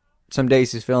 some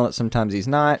days he's feeling it, sometimes he's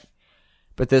not.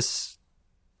 But this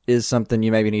is something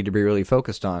you maybe need to be really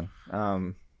focused on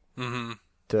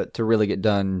to really get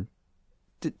done,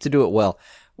 to do it well.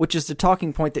 Which is the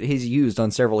talking point that he's used on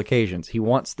several occasions. He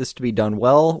wants this to be done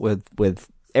well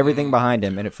with everything behind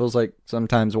him, and it feels like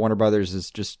sometimes Warner Brothers has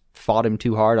just fought him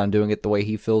too hard on doing it the way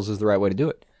he feels is the right way to do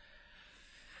it.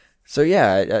 So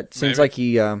yeah, it seems like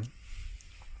he...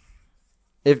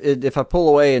 If I pull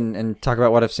away and talk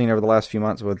about what I've seen over the last few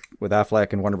months with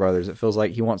Affleck and Warner Brothers, it feels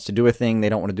like he wants to do a thing, they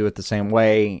don't want to do it the same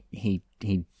way. He's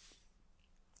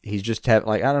just I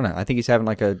don't know. I think he's having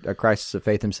like a crisis of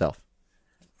faith himself.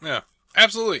 Yeah.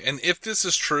 Absolutely, and if this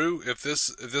is true, if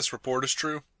this report is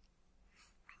true,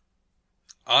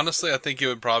 honestly, I think it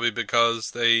would probably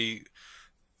because they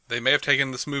may have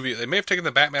taken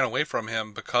the Batman away from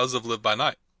him because of Live by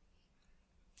Night.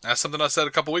 That's something I said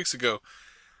a couple weeks ago.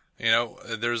 You know,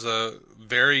 there's a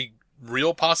very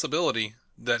real possibility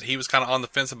that he was kind of on the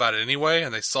fence about it anyway,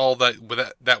 and they saw that with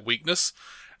that weakness,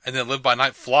 and then Live by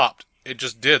Night flopped. It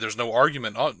just did. There's no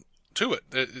argument to it.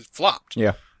 It flopped.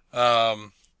 Yeah.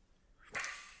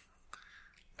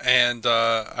 And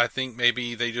I think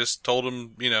maybe they just told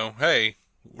him, you know, hey,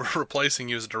 we're replacing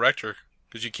you as a director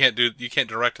because you can't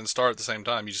direct and star at the same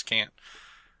time. You just can't.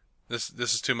 This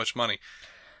is too much money.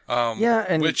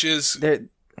 And which is a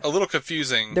little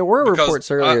confusing. There were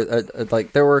reports earlier,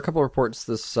 there were a couple of reports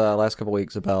this last couple of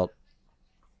weeks about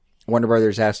Warner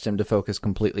Brothers asked him to focus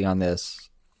completely on this,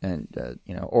 and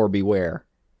or beware.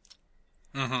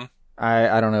 Mm-hmm.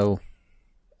 I don't know.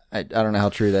 I don't know how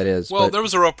true that is. Well, there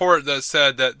was a report that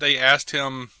said that they asked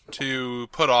him to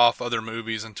put off other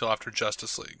movies until after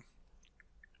Justice League.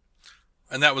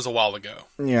 And that was a while ago.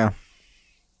 Yeah.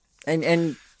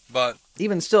 But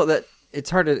even still, that it's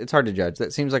hard to judge.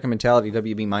 That seems like a mentality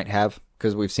WB might have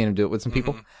because we've seen him do it with some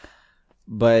people.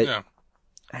 But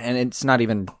and it's not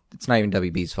even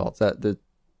WB's fault.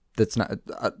 That's not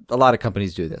a lot of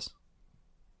companies do this.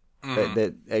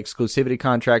 That exclusivity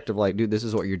contract of like, dude, this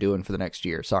is what you're doing for the next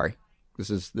year. Sorry, this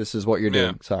is what you're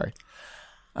doing. Sorry.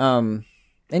 And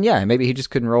yeah, maybe he just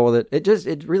couldn't roll with it.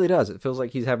 It really does. It feels like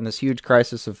he's having this huge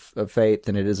crisis of faith,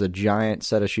 and it is a giant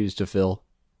set of shoes to fill.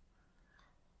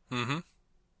 Mm-hmm.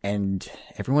 And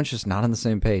everyone's just not on the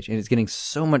same page, and it's getting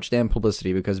so much damn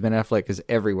publicity because Ben Affleck is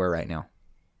everywhere right now.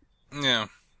 Yeah.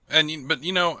 But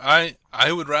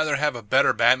I would rather have a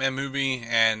better Batman movie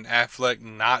and Affleck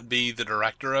not be the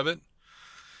director of it.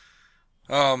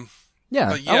 I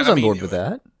was on board with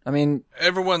that. I mean,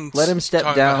 everyone let him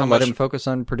step down, let him focus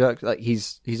on production. Like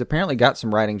he's apparently got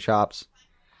some writing chops.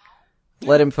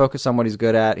 Yeah. Let him focus on what he's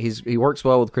good at. He works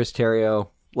well with Chris Terrio.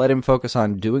 Let him focus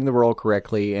on doing the role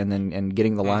correctly and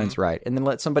getting the lines right, and then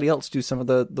let somebody else do some of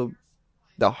the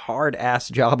hard ass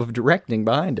job of directing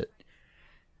behind it.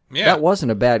 Yeah. That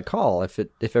wasn't a bad call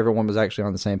if everyone was actually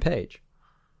on the same page.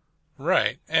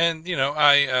 Right. And,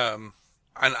 and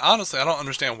honestly, I don't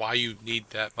understand why you need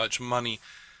that much money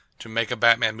to make a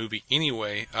Batman movie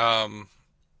anyway. I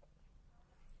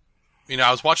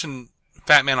was watching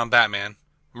Fat Man on Batman.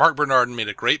 Mark Bernardin made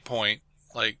a great point.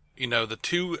 Like, the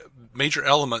two major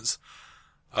elements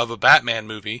of a Batman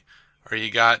movie are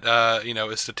you got,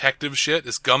 it's detective shit,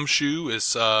 it's gumshoe,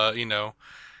 it's,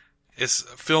 it's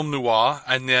film noir,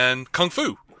 and then kung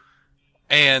fu,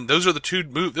 and those are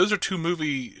two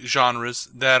movie genres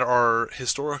that are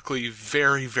historically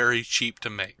very, very cheap to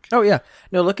make. Oh yeah,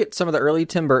 no. Look at some of the early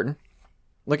Tim Burton.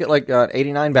 Look at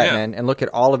 89 Batman, and look at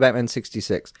all of Batman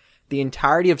 66. The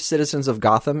entirety of Citizens of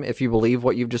Gotham, if you believe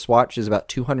what you've just watched, is about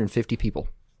 250 people.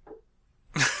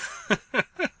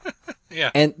 Yeah,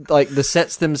 and like the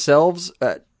sets themselves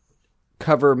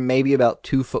cover maybe about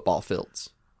 2 football fields.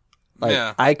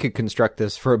 Like, I could construct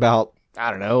this for about,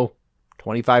 I don't know,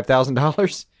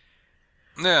 $25,000.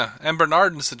 Yeah, and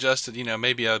Bernardin suggested,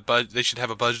 maybe they should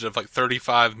have a budget of like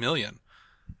 $35 million.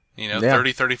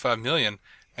 35 million,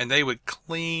 and they would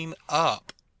clean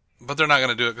up. But they're not going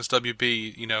to do it because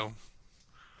WB,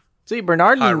 See,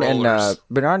 Bernardin and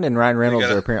Ryan Reynolds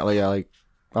are apparently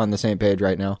on the same page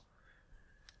right now.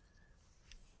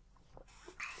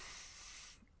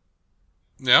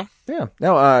 Yeah? Yeah.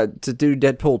 No, to do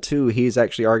Deadpool 2, he's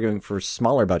actually arguing for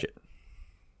smaller budget.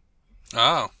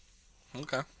 Oh.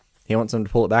 Okay. He wants them to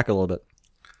pull it back a little bit.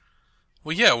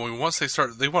 Well, yeah, once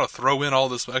they want to throw in all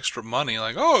this extra money,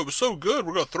 like, oh, it was so good,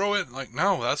 we're going to throw it. Like,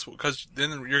 no, that's because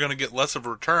then you're going to get less of a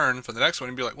return for the next one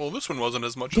and be like, well, this one wasn't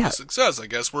as much of a success. I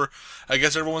guess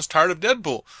everyone's tired of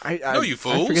Deadpool. No, you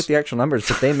fools. I forget the actual numbers,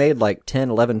 but they made like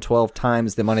 10, 11, 12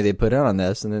 times the money they put in on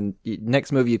this. And then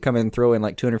next movie, you come in and throw in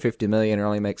like $250 million and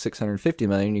only make $650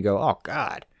 million. And you go, oh,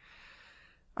 God.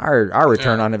 Our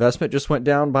return on investment just went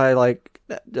down by like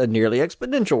a nearly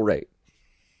exponential rate.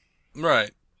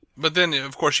 Right. But then,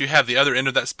 of course, you have the other end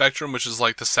of that spectrum, which is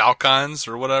like the Salkinds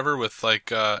or whatever, with like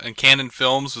in canon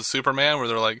films with Superman, where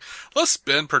they're like, let's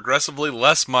spend progressively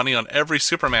less money on every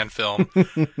Superman film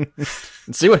and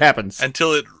see what happens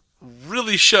until it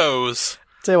really shows.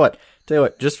 Tell you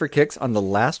what, just for kicks on the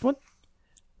last one,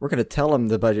 we're going to tell them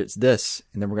the budget's this,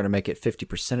 and then we're going to make it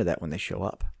 50% of that when they show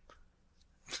up.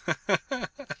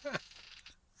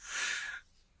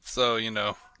 So,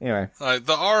 anyway,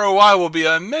 the ROI will be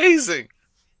amazing.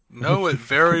 No, it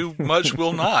very much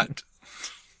will not.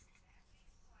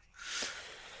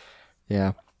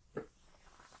 Yeah.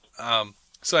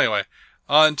 So anyway,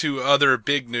 on to other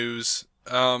big news.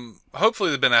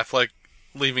 Hopefully the Ben Affleck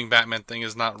leaving Batman thing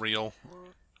is not real.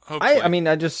 Hopefully.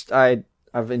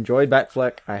 I've enjoyed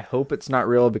Batfleck. I hope it's not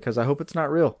real because I hope it's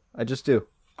not real. I just do.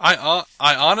 I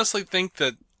honestly think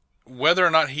that whether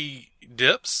or not he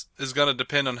dips is going to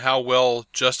depend on how well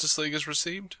Justice League is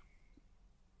received.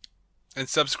 And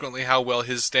subsequently, how well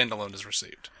his standalone is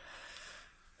received.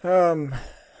 Yeah,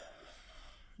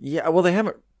 well, they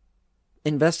haven't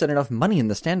invested enough money in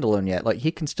the standalone yet. Like,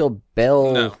 he can still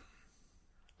bail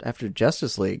after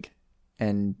Justice League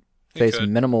and face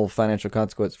minimal financial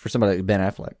consequence for somebody like Ben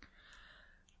Affleck.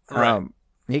 Right.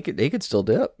 He could still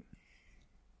dip.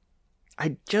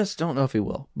 I just don't know if he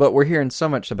will. But we're hearing so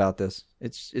much about this.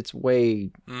 It's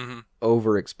way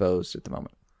overexposed at the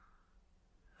moment.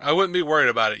 I wouldn't be worried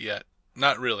about it yet.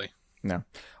 Not really. No.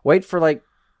 Wait for I'll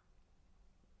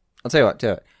tell you what,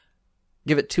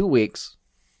 give it 2 weeks,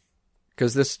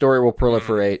 because this story will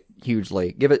proliferate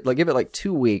hugely. Give it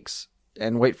 2 weeks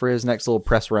and wait for his next little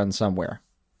press run somewhere.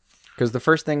 Because the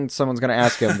first thing someone's going to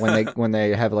ask him when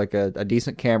they have like a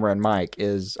decent camera and mic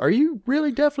is, "Are you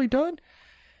really definitely done?"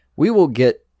 We will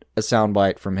get a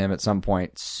soundbite from him at some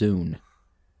point soon.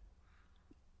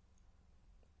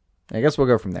 I guess we'll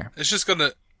go from there. It's just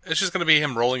gonna be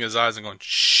him rolling his eyes and going,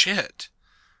 "Shit,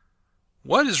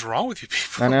 what is wrong with you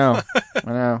people?" I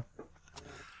know.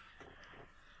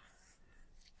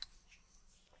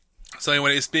 So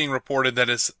anyway, it's being reported that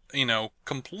it's,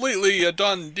 completely a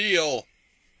done deal.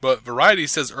 But Variety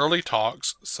says early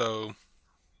talks, so,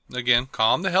 again,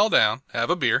 calm the hell down,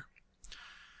 have a beer.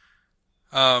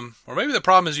 Or maybe the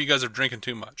problem is you guys are drinking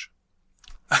too much.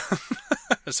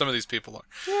 Some of these people are.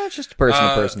 Yeah, it's just person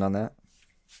to person on that.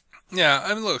 Yeah,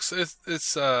 I mean, look,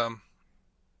 it's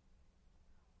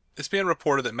being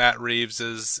reported that Matt Reeves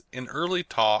is in early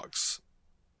talks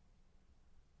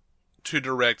to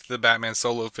direct the Batman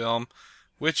solo film,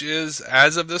 which is,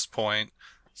 as of this point,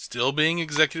 still being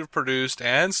executive produced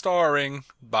and starring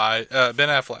by Ben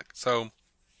Affleck. So,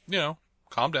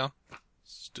 calm down.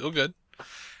 Still good.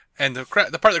 And the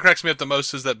part that cracks me up the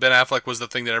most is that Ben Affleck was the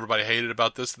thing that everybody hated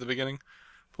about this at the beginning.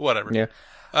 But whatever. Yeah.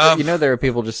 There are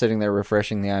people just sitting there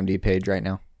refreshing the IMDb page right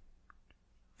now.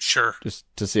 Sure. Just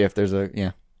to see if there's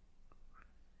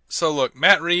So look,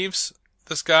 Matt Reeves,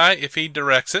 this guy, if he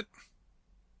directs it,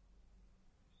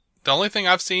 the only thing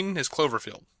I've seen is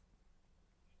Cloverfield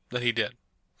that he did.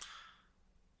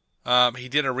 He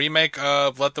did a remake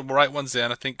of Let the Right Ones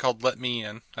In, I think called Let Me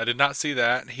In. I did not see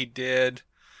that. He did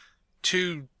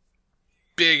 2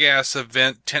 big-ass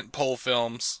event tentpole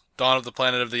films, Dawn of the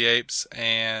Planet of the Apes,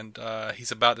 and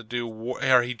he's about to do,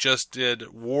 he just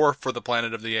did War for the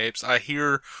Planet of the Apes. I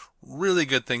hear really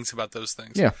good things about those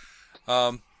things. Yeah.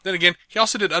 Then again, he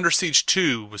also did Under Siege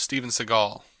 2 with Steven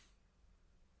Seagal.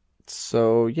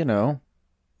 So,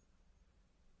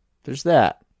 there's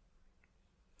that.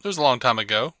 It was a long time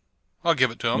ago. I'll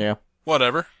give it to him. Yeah.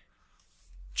 Whatever.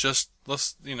 I just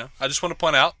want to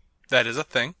point out that is a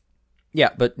thing. Yeah,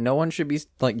 but no one should be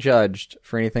judged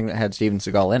for anything that had Steven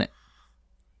Seagal in it.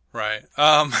 Right.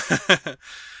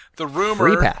 The rumor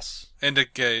Free pass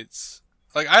indicates,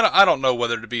 I don't know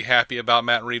whether to be happy about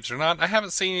Matt Reeves or not. I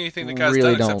haven't seen anything the guy's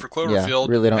done except for Cloverfield.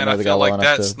 Yeah, really don't and know I the feel guy well like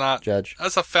enough that's to not judge.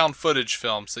 That's a found footage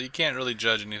film, so you can't really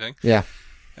judge anything. Yeah.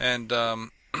 And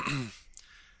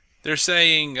they're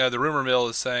saying, the rumor mill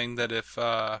is saying that if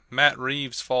Matt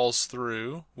Reeves falls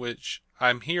through, which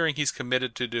I'm hearing he's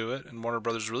committed to do it, and Warner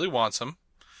Brothers really wants him,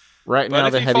 Right But now,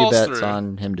 if the he heavy falls bet's through-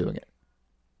 on him doing it.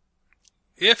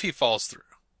 If he falls through.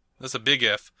 That's a big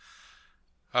if.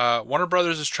 Warner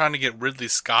Brothers is trying to get Ridley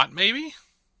Scott, maybe?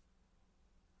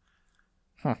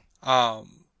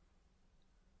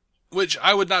 Which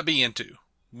I would not be into.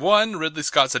 One, Ridley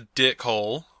Scott's a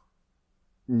dickhole.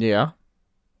 Yeah.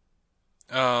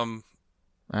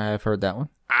 I've heard that one.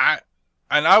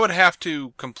 I would have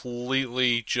to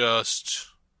completely just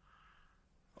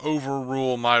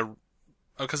overrule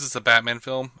because it's a Batman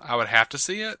film, I would have to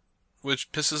see it,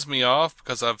 which pisses me off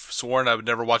because I've sworn I would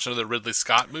never watch another Ridley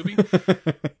Scott movie.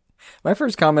 My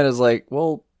first comment is like,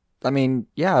 well, I mean,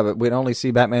 yeah, but we'd only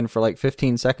see Batman for like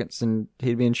 15 seconds and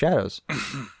he'd be in shadows.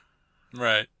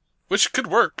 Right. Which could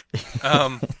work.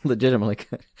 Legitimately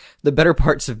could. The better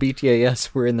parts of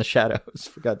BTAS were in the shadows,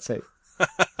 for God's sake.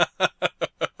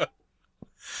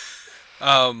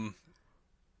 I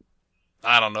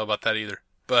don't know about that either.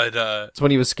 But it's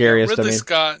when he was scariest. Ridley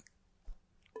Scott.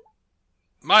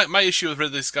 My issue with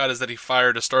Ridley Scott is that he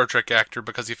fired a Star Trek actor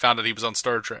because he found out he was on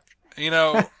Star Trek. You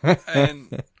know,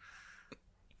 and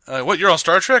what, you're on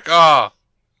Star Trek? Ah,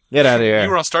 get out of here. You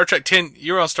were on Star Trek 10.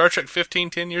 You were on Star Trek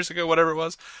 10 years ago, whatever it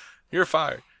was. You're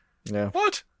fired. Yeah.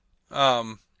 What?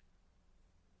 Now,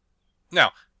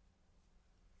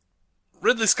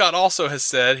 Ridley Scott also has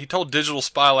said, he told Digital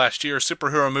Spy last year,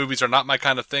 superhero movies are not my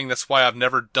kind of thing. That's why I've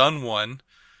never done one.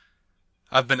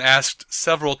 I've been asked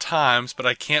several times, but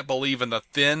I can't believe in the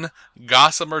thin,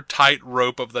 gossamer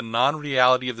tightrope of the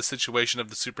non-reality of the situation of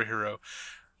the superhero.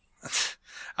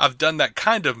 I've done that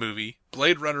kind of movie.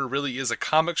 Blade Runner really is a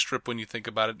comic strip when you think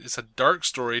about it. It's a dark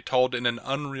story told in an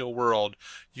unreal world.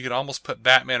 You could almost put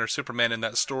Batman or Superman in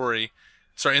that story,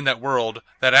 in that world,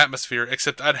 that atmosphere,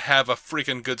 except I'd have a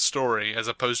freaking good story as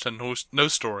opposed to no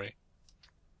story.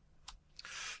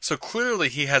 So clearly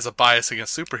he has a bias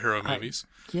against superhero movies.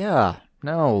 Yeah,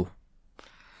 no.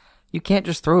 You can't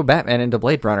just throw Batman into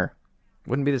Blade Runner.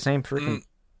 Wouldn't be the same freaking...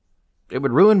 It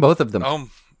would ruin both of them.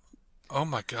 Oh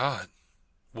my God.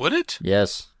 Would it?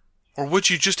 Yes. Or would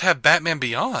you just have Batman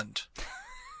Beyond?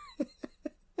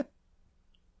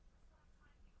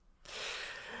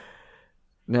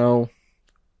 No.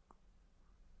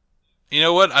 You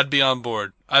know what? I'd be on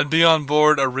board. I'd be on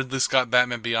board a Ridley Scott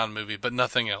Batman Beyond movie, but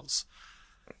nothing else.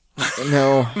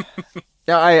 No.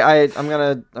 No, I'm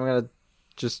gonna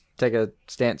just take a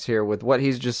stance here with what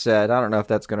he's just said. I don't know if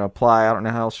that's gonna apply. I don't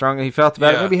know how strongly he felt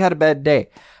about it. Maybe he had a bad day.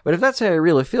 But if that's how he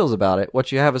really feels about it,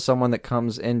 what you have is someone that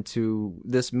comes into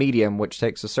this medium, which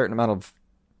takes a certain amount of,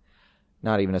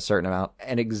 not even a certain amount,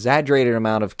 an exaggerated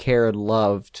amount of care and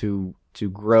love to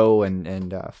grow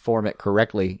and form it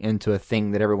correctly into a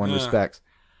thing that everyone respects.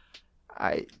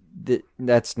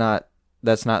 That's not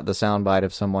the soundbite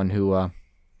of someone who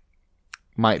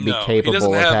might be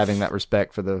capable of having that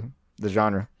respect for the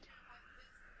genre.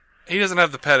 He doesn't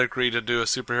have the pedigree to do a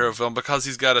superhero film because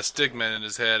he's got a stigma in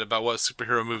his head about what a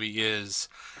superhero movie is.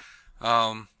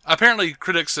 Apparently,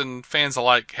 critics and fans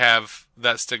alike have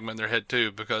that stigma in their head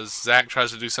too, because Zack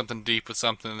tries to do something deep with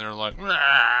something, and they're like,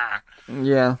 "Rah!"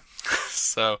 Yeah.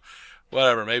 So,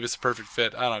 whatever. Maybe it's a perfect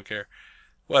fit. I don't care.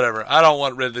 Whatever. I don't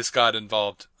want Ridley Scott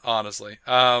involved, honestly.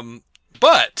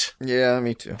 But yeah,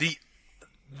 me too.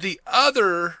 The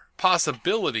other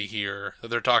possibility here that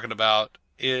they're talking about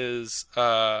is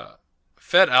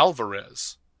Fed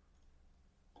Alvarez.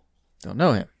 Don't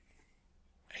know him.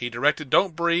 He directed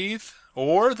Don't Breathe,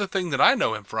 or the thing that I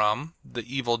know him from, the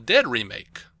Evil Dead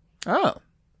remake. Oh.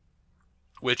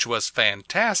 Which was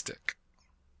fantastic.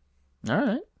 All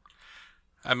right.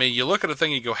 I mean, you look at a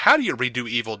thing and you go, how do you redo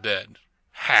Evil Dead?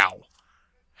 How?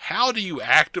 How do you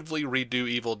actively redo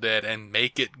Evil Dead and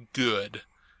make it good?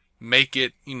 Make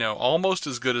it, almost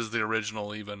as good as the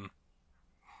original even.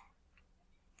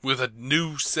 With a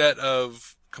new set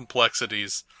of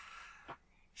complexities.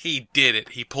 He did it.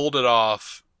 He pulled it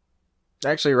off.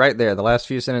 Actually, right there, the last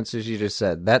few sentences you just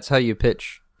said, that's how you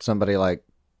pitch somebody like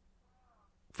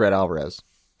Fred Alvarez.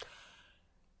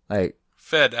 Like,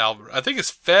 Fed Alvarez. I think it's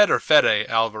Fed or Fede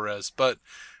Alvarez, but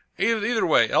either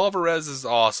way, Alvarez is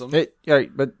awesome. But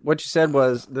what you said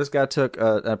was this guy took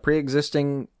a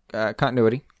pre-existing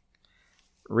continuity,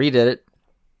 redid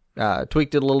it,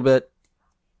 tweaked it a little bit.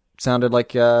 Sounded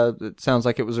like it sounds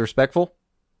like it was respectful,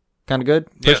 kind of good.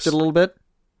 Pushed it a little bit.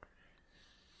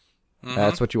 Mm-hmm.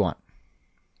 That's what you want.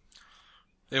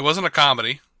 It wasn't a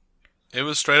comedy. It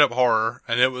was straight up horror,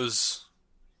 and it was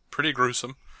pretty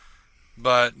gruesome.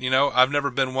 But, I've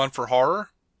never been one for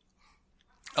horror.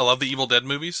 I love the Evil Dead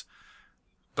movies.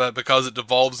 But because it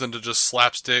devolves into just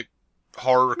slapstick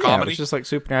horror comedy. It's just like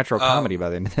supernatural comedy by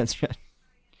the end of that shit.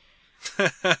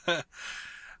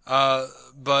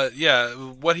 But yeah,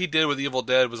 what he did with Evil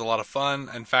Dead was a lot of fun.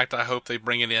 In fact, I hope they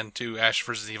bring it into Ash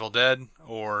vs. Evil Dead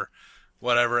or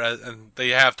whatever. And they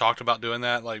have talked about doing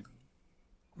that, like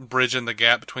bridging the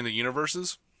gap between the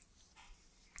universes.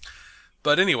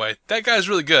 But anyway, that guy's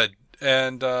really good.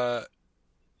 And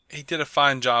he did a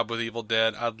fine job with Evil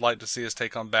Dead. I'd like to see his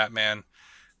take on Batman.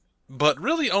 But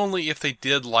really only if they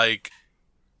did like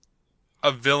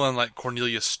a villain like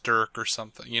Cornelius Stirk or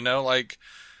something, you know? Like,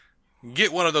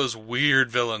 get one of those weird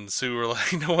villains who are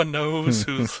like, no one knows,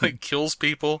 who like kills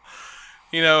people,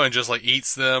 you know, and just like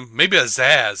eats them. Maybe a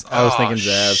Zaz. I was thinking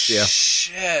Zaz,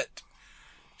 yeah.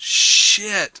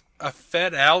 Shit. A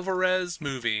Fed Alvarez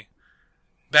movie.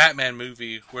 Batman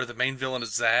movie where the main villain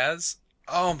is Zaz.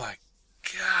 Oh my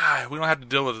God. We don't have to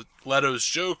deal with Leto's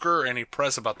Joker, any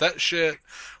press about that shit.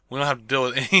 We don't have to deal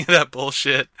with any of that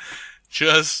bullshit.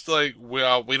 Just like,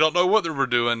 well, we don't know what they were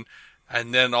doing.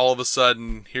 And then all of a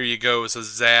sudden, here you go, it's a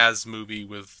Zaz movie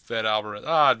with Fed Alvarez.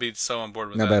 I'd be so on board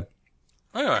with that. Not bad.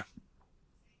 Anyway.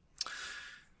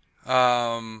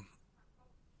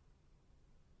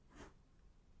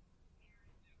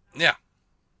 Yeah.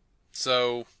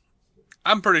 So,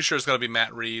 I'm pretty sure it's going to be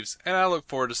Matt Reeves, and I look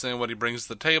forward to seeing what he brings to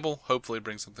the table. Hopefully he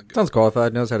brings something good. Sounds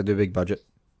qualified, knows how to do a big budget.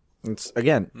 It's,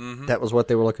 again, that was what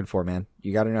they were looking for, man.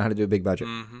 You got to know how to do a big budget.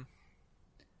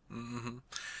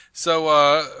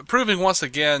 So, proving once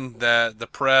again that the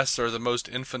press are the most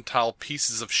infantile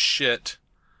pieces of shit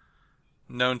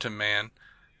known to man,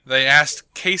 they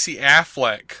asked Casey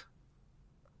Affleck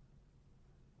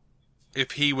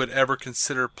if he would ever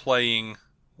consider playing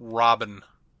Robin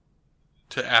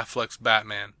to Affleck's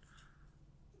Batman.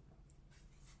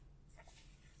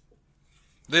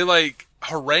 They, like,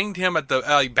 harangued him at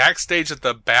the backstage at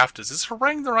the BAFTAs. Is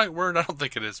harangue the right word? I don't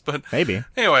think it is, but maybe.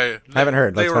 Anyway, I haven't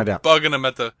heard. Let's find out. They were bugging him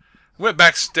at the. Went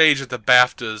backstage at the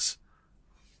BAFTAs,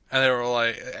 and they were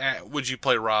like, "Would you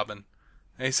play Robin?"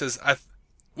 And he says,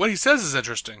 "What he says is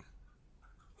interesting.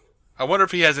 I wonder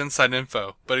if he has inside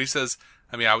info." But he says,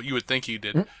 "I mean, you would think he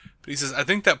did." But he says, "I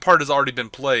think that part has already been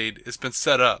played. It's been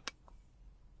set up.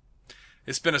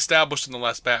 It's been established in the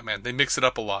last Batman. They mix it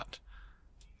up a lot."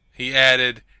 He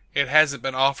added, "It hasn't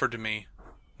been offered to me.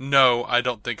 No, I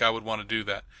don't think I would want to do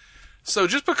that." So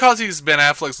just because he's Ben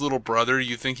Affleck's little brother,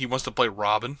 you think he wants to play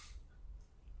Robin?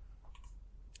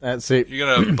 See, you're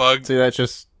gonna bug. See, that's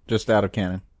just out of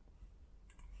canon.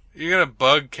 You're gonna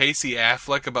bug Casey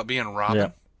Affleck about being Robin?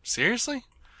 Yeah. Seriously?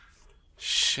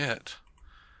 Shit.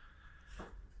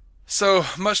 So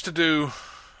much to do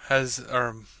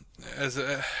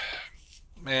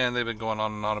man, they've been going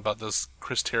on and on about this.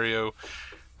 Chris Terrio.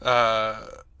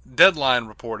 Deadline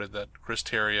reported that Chris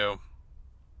Terrio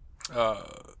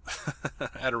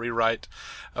had a rewrite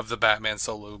of the Batman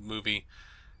solo movie.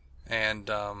 And,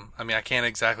 I mean, I can't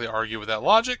exactly argue with that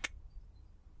logic.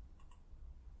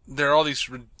 There are all these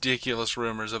ridiculous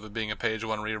rumors of it being a page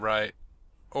one rewrite,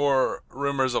 or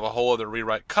rumors of a whole other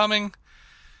rewrite coming.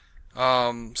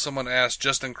 Someone asked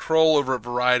Justin Kroll over at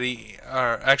Variety,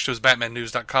 or actually it was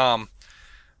BatmanNews.com,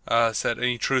 said,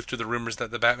 any truth to the rumors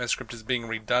that the Batman script is being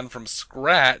redone from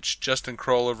scratch? Justin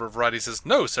Kroll over Variety says,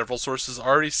 no, several sources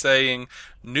already saying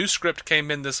new script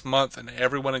came in this month, and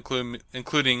everyone,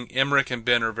 including Emmerich and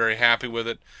Ben, are very happy with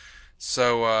it.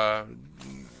 So,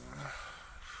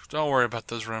 don't worry about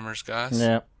those rumors, guys.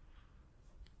 Yeah.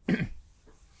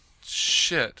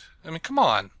 Shit. I mean, come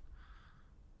on.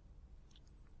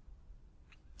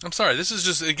 I'm sorry, this is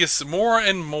just, it gets more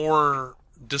and more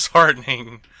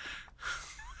disheartening.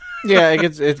 Yeah,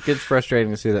 it gets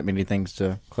frustrating to see that many things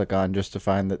to click on just to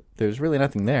find that there's really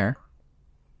nothing there.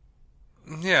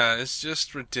 Yeah, it's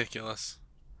just ridiculous.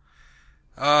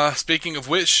 Speaking of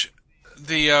which,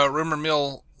 the rumor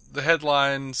mill, the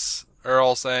headlines are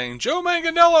all saying Joe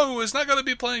Manganiello is not going to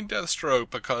be playing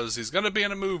Deathstroke because he's going to be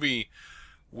in a movie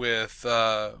with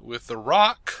The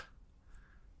Rock,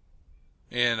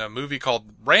 in a movie called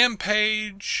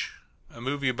Rampage, a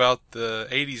movie about the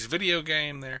 80s video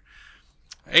game there.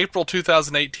 April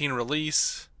 2018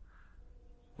 release,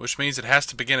 which means it has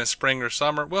to begin in spring or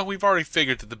summer. Well, we've already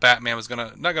figured that the Batman was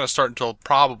not going to start until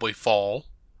probably fall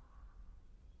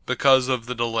because of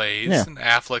the delays and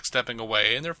Affleck stepping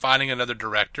away, and they're finding another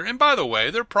director. And by the way,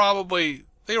 they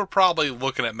were probably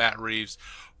looking at Matt Reeves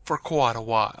for quite a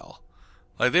while.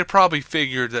 Like, they probably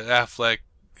figured that Affleck,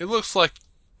 it looks like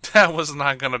that was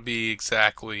not going to be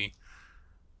exactly.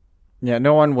 Yeah,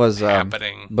 no one was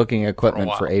happening booking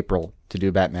equipment for April to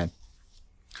do Batman.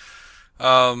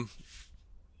 But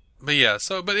yeah,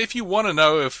 but if you want to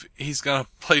know if he's going to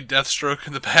play Deathstroke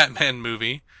in the Batman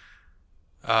movie,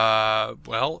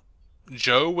 well,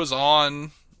 Joe was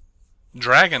on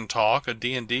Dragon Talk, a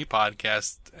D&D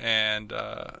podcast, and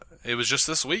it was just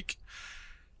this week.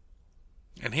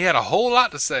 And he had a whole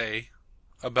lot to say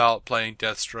about playing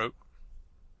Deathstroke.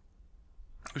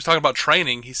 He was talking about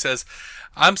training. He says,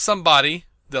 I'm somebody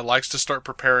that likes to start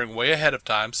preparing way ahead of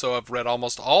time, so I've read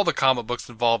almost all the comic books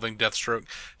involving Deathstroke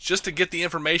just to get the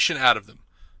information out of them.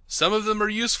 Some of them are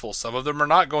useful, some of them are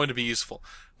not going to be useful,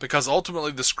 because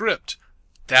ultimately the script,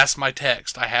 that's my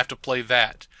text. I have to play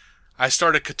that. I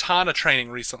started katana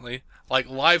training recently, like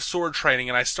live sword training,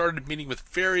 and I started meeting with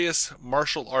various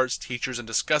martial arts teachers and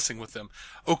discussing with them.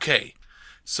 Okay,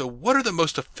 so what are the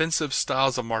most offensive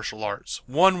styles of martial arts?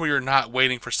 One where you're not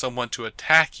waiting for someone to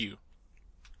attack you,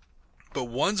 but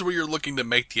ones where you're looking to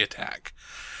make the attack.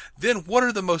 Then what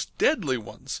are the most deadly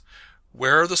ones?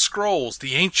 Where are the scrolls,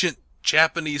 the ancient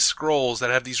Japanese scrolls that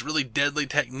have these really deadly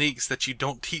techniques that you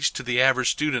don't teach to the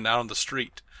average student out on the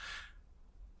street?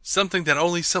 Something that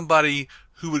only somebody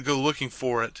who would go looking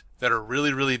for it that are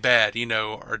really, really bad,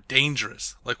 are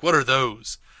dangerous. Like, what are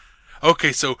those?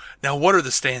 Okay, so now what are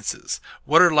the stances?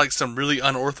 What are like some really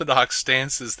unorthodox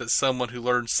stances that someone who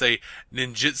learned, say,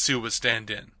 ninjutsu would stand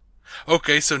in?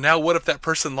 Okay, so now what if that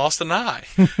person lost an eye?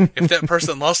 If that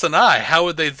person lost an eye, how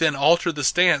would they then alter the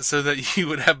stance so that you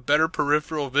would have better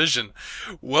peripheral vision?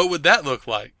 What would that look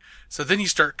like? So then you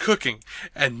start cooking,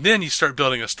 and then you start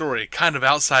building a story, kind of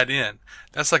outside in.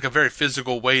 That's like a very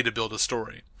physical way to build a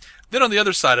story. Then on the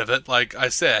other side of it, like I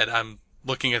said, I'm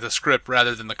looking at the script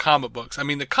rather than the comic books. I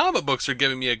mean, the comic books are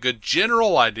giving me a good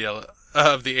general idea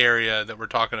of the area that we're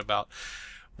talking about,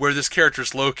 where this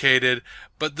character's located,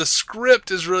 but the script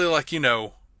is really like,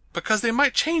 because they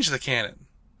might change the canon.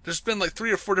 There's been like 3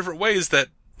 or 4 different ways that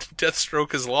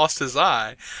Deathstroke has lost his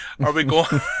eye. Are we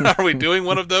doing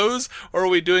one of those, or are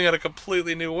we doing it a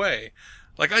completely new way?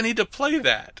 Like, I need to play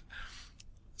that.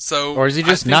 So, or is he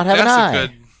just not have an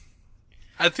eye?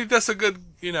 I think that's a good,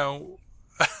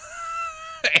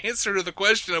 answer to the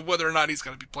question of whether or not he's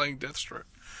going to be playing Deathstroke.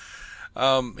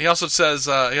 He also says,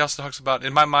 he also talks about,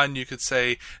 in my mind, you could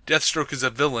say Deathstroke is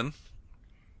a villain.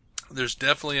 There's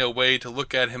definitely a way to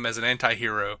look at him as an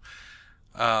anti-hero.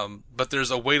 But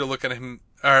there's a way to look at him,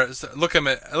 or look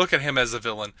at him as a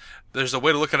villain. There's a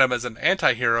way to look at him as an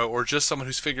anti-hero, or just someone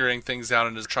who's figuring things out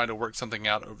and is trying to work something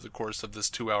out over the course of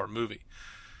this 2-hour movie.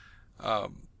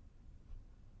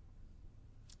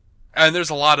 And there's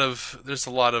a lot of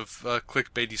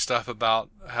clickbaity stuff about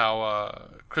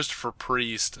how Christopher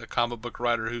Priest, a comic book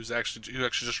writer who actually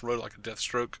just wrote like a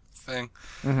Deathstroke thing,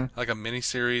 like a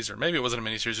miniseries, or maybe it wasn't a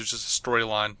miniseries, it was just a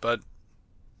storyline. But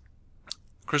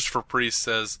Christopher Priest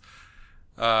says,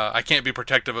 I can't be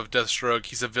protective of Deathstroke.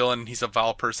 He's a villain. He's a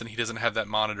vile person. He doesn't have that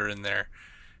monitor in there.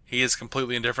 He is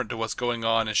completely indifferent to what's going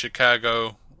on in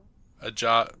Chicago.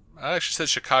 I actually said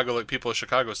Chicago like people in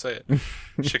Chicago say it.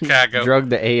 Chicago. Drug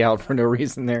the A out for no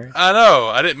reason there. I know.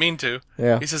 I didn't mean to.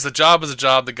 Yeah. He says the job is a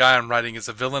job. The guy I'm writing is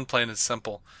a villain, plain and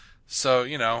simple. So,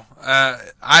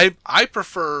 I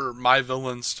prefer my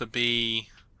villains to be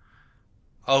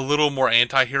a little more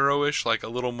anti-hero-ish, like a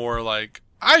little more like,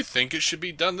 I think it should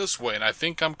be done this way, and I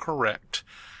think I'm correct.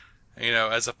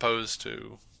 As opposed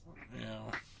to,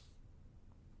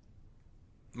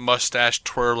 mustache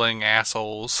twirling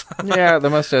assholes. Yeah, the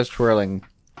mustache twirling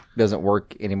doesn't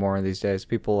work anymore these days.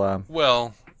 People,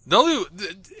 well,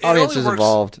 audiences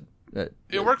evolved.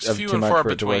 It works few and far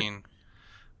between.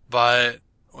 But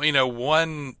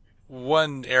one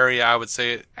area I would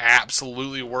say it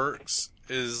absolutely works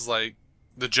is like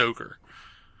the Joker.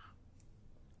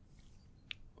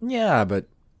 Yeah, but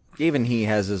even he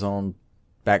has his own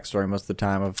backstory most of the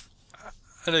time of.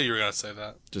 I knew you were going to say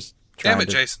that. Just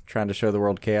Jason. Trying to show the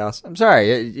world chaos. I'm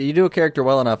sorry. You do a character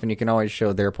well enough, and you can always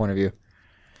show their point of view.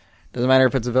 Doesn't matter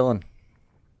if it's a villain.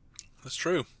 That's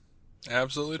true.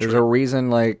 Absolutely true. There's a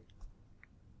reason, like,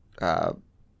 oh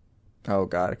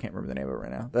god, I can't remember the name of it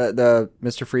right now. The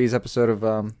Mr. Freeze episode of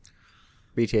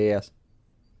BTAS.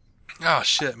 Oh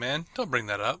shit, man! Don't bring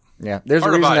that up. Yeah, there's a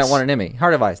reason that won an Emmy.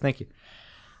 Heart of Ice. Thank you.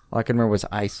 All I can remember was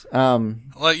ice.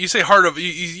 Like you say, Heart of you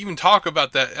even talk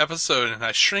about that episode, and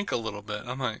I shrink a little bit.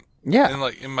 I'm like, yeah, and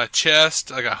like in my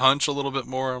chest, I got hunch a little bit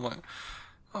more. I'm like,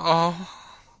 oh.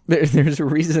 There's a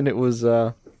reason it was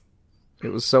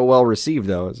so well received,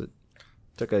 though, is it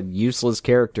took a useless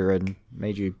character and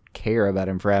made you care about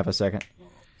him for half a second.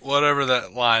 Whatever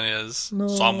that line is, no.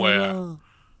 Somewhere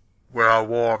where a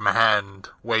warm hand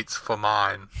waits for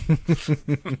mine.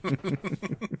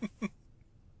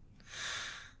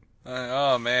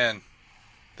 Oh man,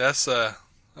 that's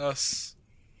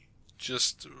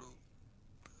just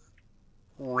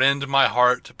rend my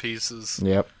heart to pieces.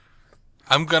 Yep.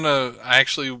 I'm gonna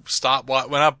actually stop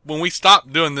when we stop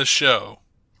doing this show.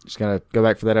 Just gonna go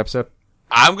back for that episode.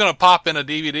 I'm going to pop in a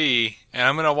DVD, and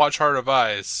I'm going to watch Heart of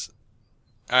Ice,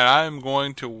 and I'm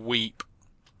going to weep.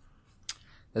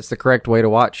 That's the correct way to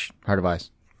watch Heart of Ice.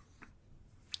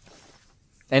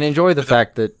 And enjoy the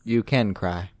fact that you can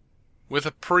cry. With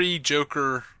a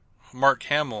pre-Joker Mark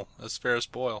Hamill as Ferris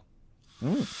Boyle.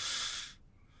 Mm.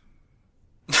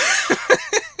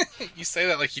 You say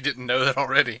that like you didn't know that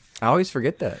already. I always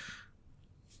forget that.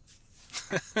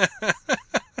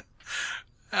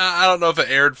 I don't know if it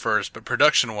aired first, but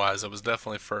production-wise, it was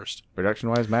definitely first.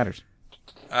 Production-wise matters.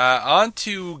 On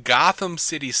to Gotham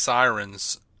City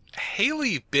Sirens.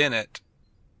 Haley Bennett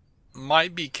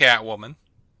might be Catwoman.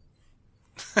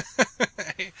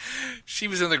 She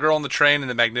was in The Girl on the Train in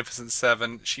The Magnificent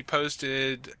Seven. She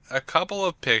posted a couple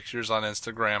of pictures on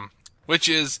Instagram, which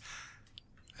is,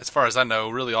 as far as I know,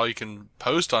 really all you can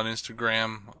post on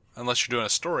Instagram unless you're doing a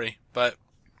story. But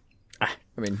I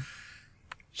mean,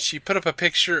 she put up a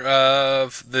picture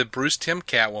of the Bruce Timm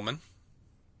Catwoman,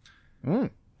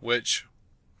 which,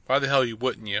 why the hell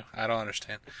wouldn't you? I don't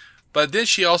understand. But then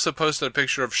she also posted a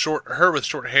picture of her with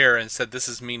short hair and said, "This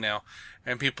is me now."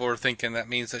 And people are thinking that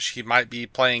means that she might be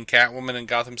playing Catwoman in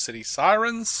Gotham City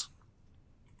Sirens.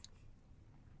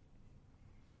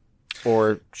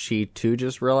 Or she too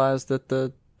just realized that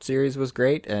the series was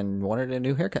great and wanted a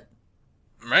new haircut.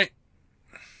 Right.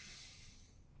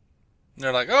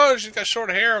 They're like, oh, she's got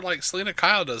short hair like Selena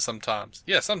Kyle does sometimes.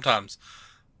 Yeah, sometimes.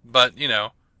 But, you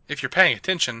know, if you're paying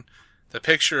attention, the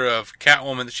picture of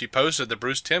Catwoman that she posted, the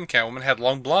Bruce Timm Catwoman, had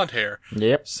long blonde hair.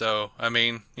 Yep. So, I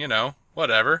mean, you know,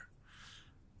 whatever.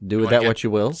 Do with that what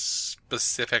you will.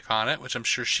 Specific on it, which I'm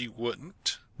sure she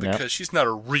wouldn't. Because she's not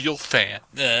a real fan.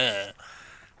 Yeah.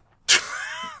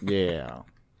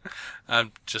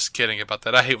 I'm just kidding about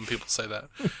that. I hate when people say that.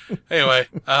 Anyway,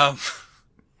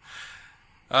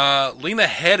 Lena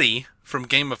Headey from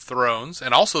Game of Thrones,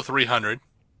 and also 300,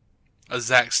 a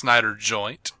Zack Snyder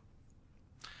joint.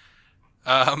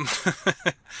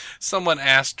 Someone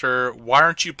asked her, "Why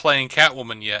aren't you playing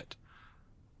Catwoman yet?"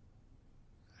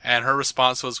 And her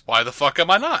response was, "Why the fuck am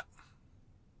I not?"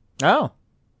 Oh.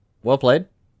 Well played.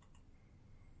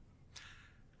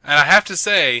 And I have to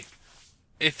say,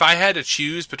 if I had to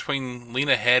choose between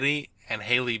Lena Headey and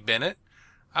Haley Bennett,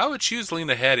 I would choose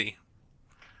Lena Headey.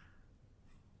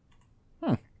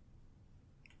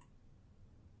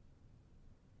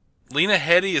 Lena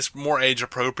Headey is more age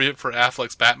appropriate for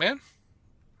Affleck's Batman.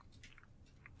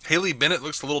 Haley Bennett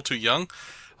looks a little too young.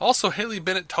 Also, Haley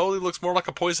Bennett totally looks more like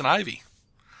a Poison Ivy.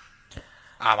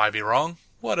 I might be wrong.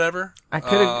 Whatever. I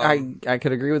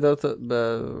could agree with both.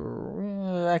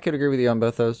 I could agree with you on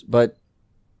both those, but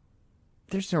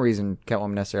there's no reason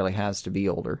Catwoman necessarily has to be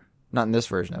older. Not in this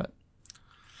version of it.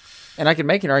 And I could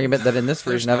make an argument that in this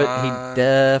version of it, he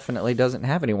definitely doesn't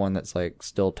have anyone that's like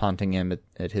still taunting him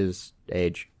at his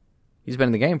age. He's been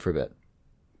in the game for a bit.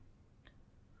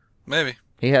 Maybe.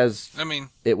 He has, I mean,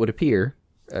 it would appear,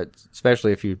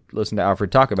 especially if you listen to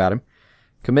Alfred talk about him,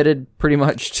 committed pretty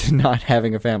much to not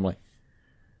having a family.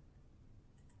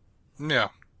 Yeah.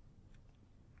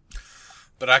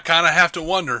 But I kind of have to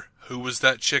wonder, who was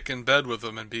that chick in bed with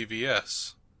him in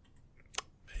BVS?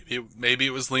 Maybe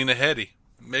it was Lena Headey.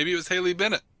 Maybe it was Haley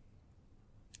Bennett.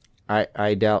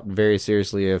 I doubt very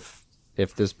seriously if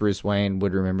this Bruce Wayne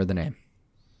would remember the name.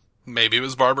 Maybe it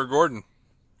was Barbara Gordon.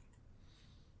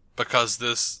 Because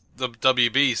the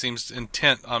WB seems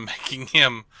intent on making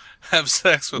him have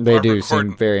sex with Barbara Gordon. They do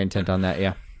seem very intent on that,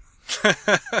 yeah.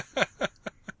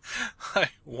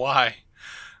 Like, why?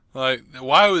 Like,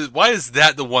 why is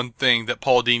that the one thing that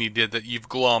Paul Dini did that you've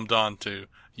glommed onto,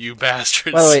 you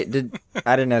bastards? By the way,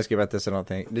 I didn't ask you about this, I don't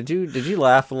think. Did you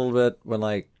laugh a little bit when,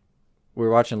 like, we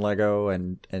were watching Lego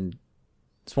and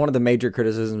it's one of the major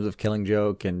criticisms of Killing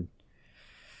Joke, and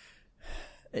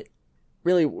it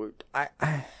really,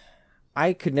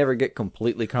 I could never get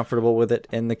completely comfortable with it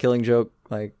in the Killing Joke,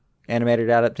 like, animated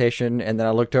adaptation, and then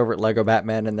I looked over at Lego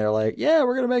Batman and they're like, yeah,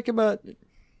 we're gonna make him a...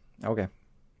 Okay.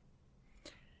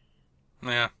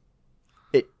 Yeah.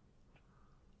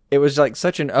 It was like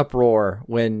such an uproar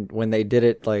when they did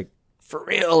it, like, for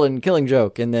real in Killing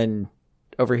Joke, and then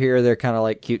over here they're kind of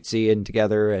like cutesy and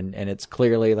together, and it's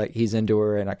clearly like he's into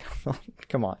her, and I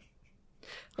come on.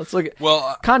 Let's look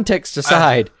at context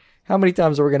aside. How many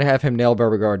times are we going to have him nail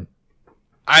Barbara Gordon?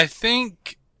 I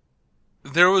think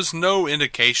there was no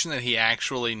indication that he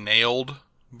actually nailed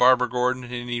Barbara Gordon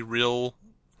in any real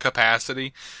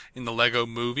capacity in the Lego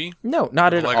movie. No,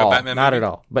 not at all. Not at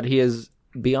all. But he is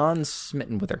beyond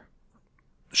smitten with her.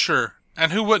 Sure.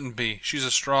 And who wouldn't be? She's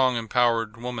a strong,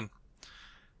 empowered woman.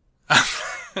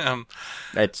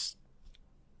 It's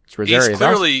Rosario. He's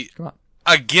clearly... Come on.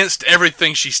 against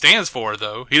everything she stands for,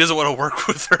 though. He doesn't want to work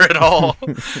with her at all.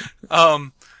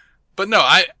 But no,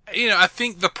 I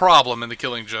think the problem in The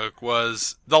Killing Joke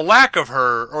was the lack of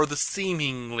her, or the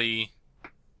seeming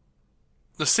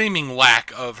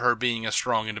lack of her being a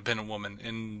strong, independent woman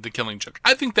in The Killing Joke.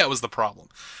 I think that was the problem.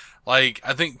 Like,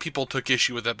 I think people took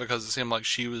issue with that because it seemed like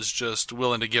she was just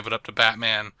willing to give it up to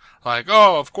Batman. Like,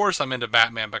 oh, of course I'm into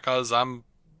Batman because I'm,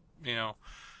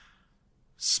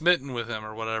 smitten with him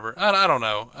or whatever. I don't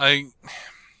know. I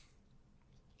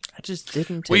just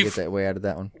didn't take it that way out of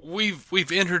that one.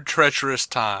 We've entered treacherous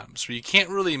times where you can't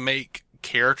really make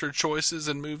character choices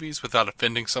in movies without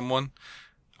offending someone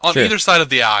on either side of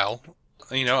the aisle.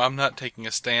 I'm not taking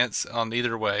a stance on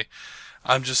either way.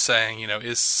 I'm just saying,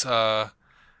 it's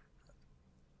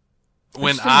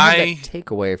when I take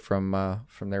away from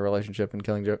their relationship in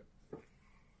Killing Joke.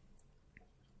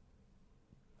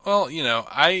 Well,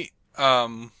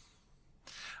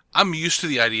 I'm used to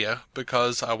the idea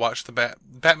because I watched the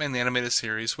Batman the Animated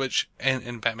Series,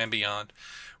 and Batman Beyond,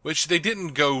 which they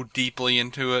didn't go deeply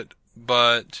into it,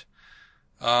 but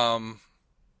they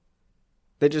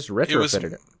just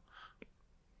retrofitted it.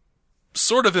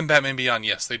 Sort of in Batman Beyond,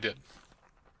 yes, they did.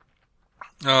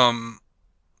 You're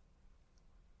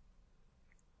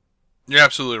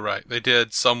absolutely right. They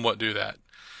did somewhat do that.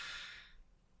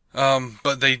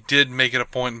 But they did make it a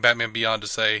point in Batman Beyond to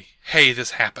say, hey,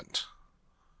 this happened.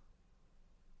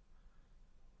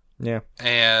 Yeah.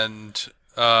 And,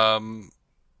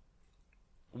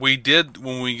 we did,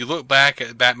 when we look back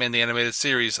at Batman the Animated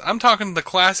Series, I'm talking the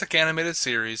classic animated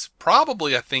series,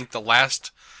 probably, I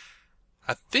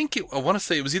want to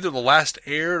say it was either the last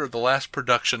aired or the last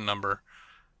production number.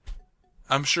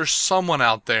 I'm sure someone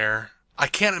out there, I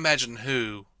can't imagine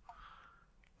who,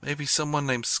 maybe someone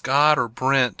named Scott or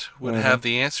Brent would have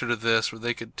the answer to this, where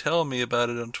they could tell me about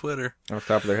it on Twitter. Off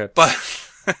the top of their head.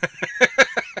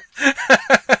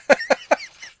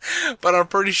 But I'm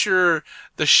pretty sure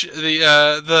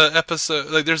the episode,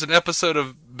 like, there's an episode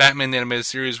of Batman the Animated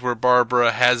Series where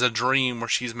Barbara has a dream where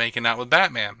she's making out with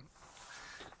Batman.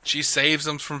 She saves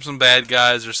him from some bad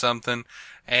guys or something,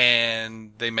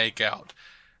 and they make out.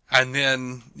 And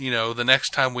then, the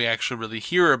next time we actually really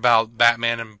hear about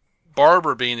Batman and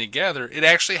Barbara being together, it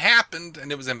actually happened,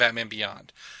 and it was in Batman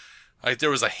Beyond. Like, there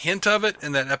was a hint of it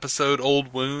in that episode,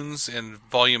 Old Wounds, in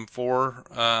Volume 4,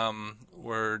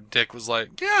 where Dick was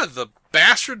like, yeah, the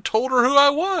bastard told her who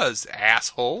I was,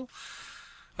 asshole.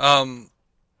 And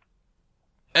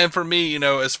for me,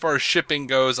 as far as shipping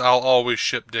goes, I'll always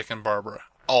ship Dick and Barbara.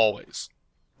 Always.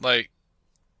 Like,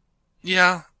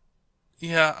 yeah,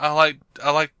 I like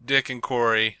Dick and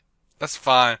Corey. That's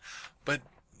fine. But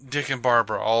Dick and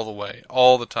Barbara all the way,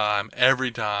 all the time, every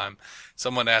time.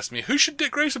 Someone asked me, who should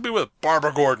Dick Grayson be with?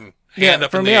 Barbara Gordon. Hand up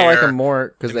for in me, the I like air them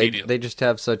more because they just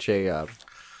have such a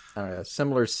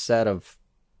similar set of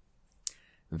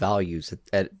values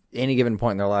at any given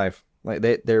point in their life. Like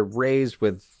they're raised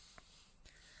with,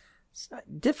 it's not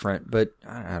different, but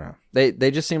I don't know.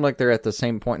 They just seem like they're at the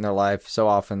same point in their life so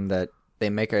often that they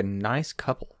make a nice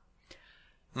couple.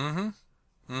 Mm-hmm.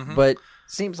 Mm-hmm. But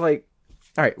seems like,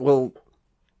 all right, well,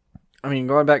 I mean,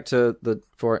 going back to the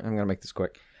 4, I'm going to make this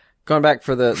quick. Going back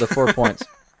for the 4 points.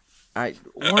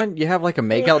 One, you have like a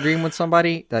make-out dream with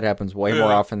somebody. That happens way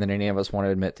more often than any of us want to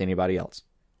admit to anybody else.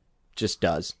 Just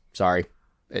does. Sorry.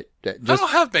 I don't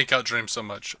have make-out dreams so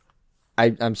much.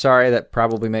 I'm sorry, that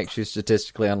probably makes you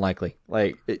statistically unlikely.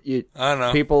 Like, I don't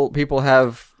know. People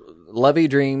have lovey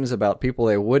dreams about people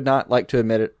they would not like to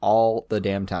admit it all the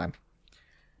damn time.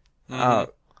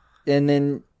 Mm-hmm. And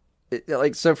then,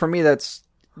 so for me, that's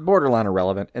borderline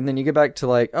irrelevant. And then you get back to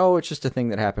like, oh, it's just a thing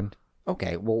that happened.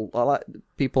 Okay, well, a lot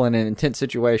people in an intense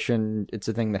situation, it's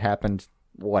a thing that happened,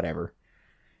 whatever.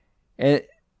 But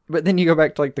then you go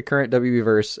back to like the current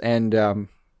WB-verse, and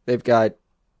they've got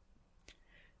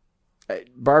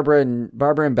Barbara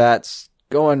and Bats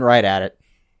going right at it.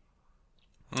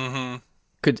 Mm-hmm.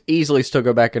 Could easily still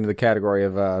go back into the category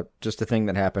of just a thing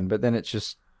that happened, but then it's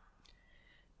just,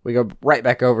 we go right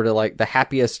back over to like the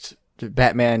happiest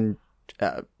Batman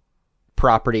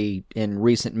property in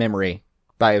recent memory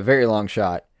by a very long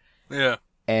shot. Yeah.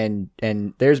 And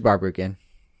there's Barbara again.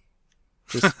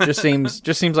 Just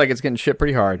seems like it's getting shit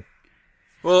pretty hard.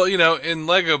 Well, in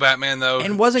Lego Batman though,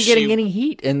 and wasn't getting any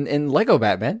heat in Lego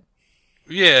Batman.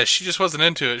 Yeah, she just wasn't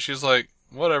into it. She was like,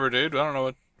 whatever, dude. I don't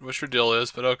know what your deal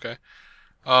is, but okay.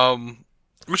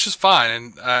 Which is fine,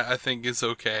 and I think it's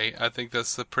okay. I think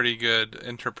that's a pretty good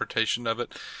interpretation of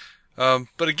it.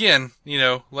 But again,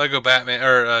 Lego Batman,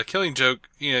 or Killing Joke,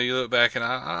 you look back and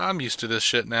I'm used to this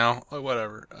shit now. Like,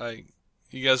 whatever.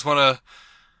 You guys want to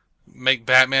make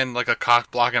Batman like a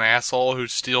cock-blocking asshole who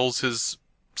steals his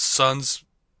son's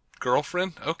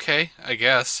girlfriend? Okay, I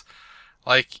guess.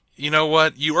 Like, you know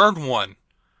what? You earned one.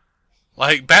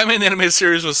 Like, Batman the Animated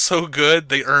Series was so good,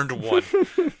 they earned one.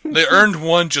 They earned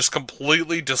one just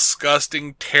completely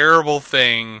disgusting, terrible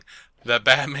thing that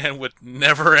Batman would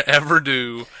never, ever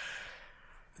do.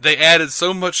 They added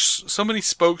so many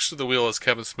spokes to the wheel, as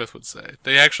Kevin Smith would say.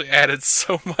 They actually added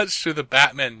so much to the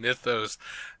Batman mythos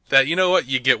that, you know what?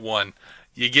 You get one.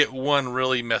 You get one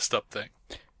really messed up thing.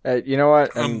 You know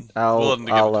what? And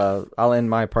I'll end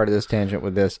my part of this tangent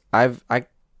with this.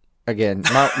 Again,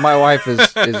 my wife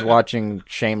is watching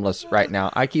Shameless right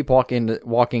now. I keep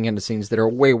walking into scenes that are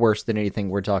way worse than anything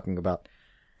we're talking about.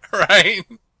 Right.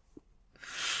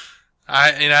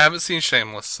 I haven't seen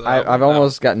Shameless. So I've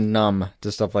almost gotten numb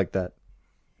to stuff like that.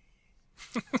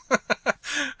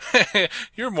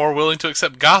 You're more willing to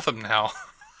accept Gotham now.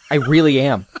 I really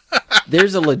am.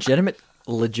 There's a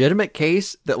legitimate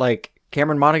case that, like,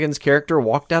 Cameron Monaghan's character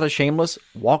walked out of Shameless,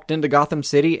 walked into Gotham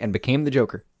City, and became the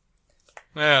Joker.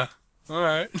 Yeah. All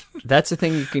right. That's the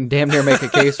thing you can damn near make a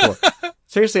case for.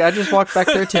 Seriously, I just walked back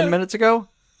there 10 minutes ago.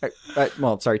 10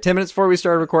 minutes before we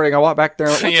started recording, I walked back there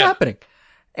and went, what's happening?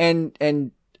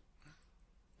 And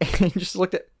just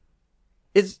looked at,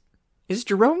 is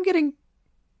Jerome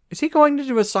is he going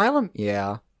into asylum?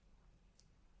 Yeah.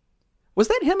 Was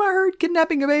that him I heard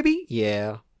kidnapping a baby?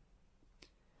 Yeah.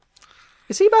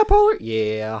 Is he bipolar?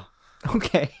 Yeah.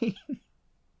 Okay.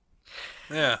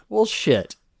 Yeah. Well,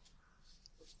 shit.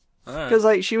 Because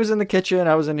like she was in the kitchen,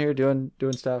 I was in here doing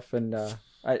stuff, and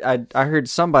I heard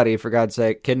somebody, for God's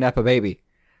sake, kidnap a baby.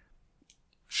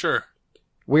 Sure.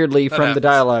 Weirdly, that from happens. the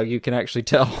dialogue, you can actually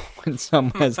tell when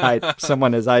someone has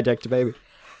hijacked a baby.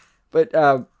 But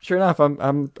sure enough,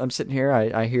 I'm sitting here.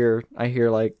 I hear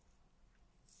like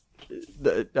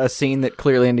a scene that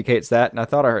clearly indicates that, and I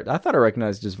thought I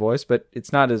recognized his voice, but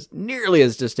it's not nearly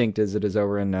as distinct as it is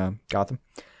over in Gotham.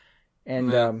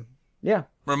 And yeah.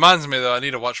 Reminds me though, I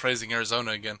need to watch Raising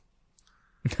Arizona again.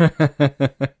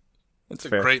 It's a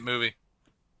great movie.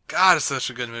 God, it's such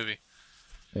a good movie.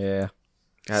 Yeah.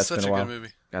 God, such a good movie.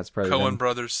 That's probably Coen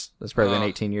brothers. That's probably been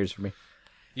 18 years for me.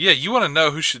 Yeah, you want to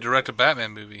know who should direct a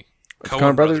Batman movie?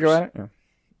 Coen brothers go at it? Yeah.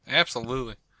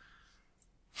 Absolutely.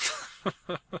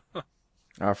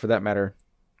 For that matter,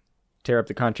 tear up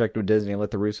the contract with Disney and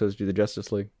let the Russos do the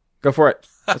Justice League. Go for it.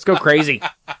 Let's go crazy.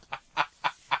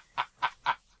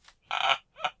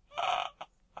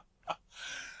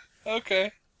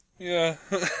 Okay. Yeah.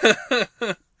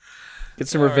 Get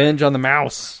some revenge on the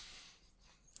mouse.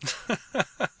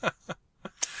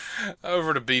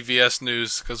 Over to BVS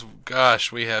news, because,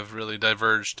 gosh, we have really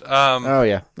diverged. Oh,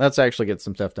 yeah. Let's actually get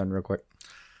some stuff done real quick.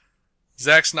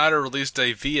 Zack Snyder released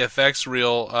a VFX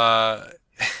reel.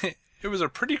 It was a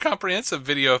pretty comprehensive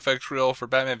video effects reel for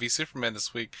Batman v Superman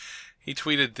this week. He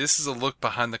tweeted, "This is a look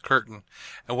behind the curtain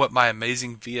at what my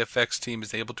amazing VFX team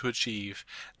is able to achieve.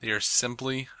 They are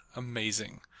simply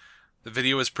amazing." The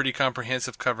video is pretty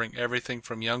comprehensive, covering everything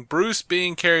from young Bruce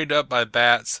being carried up by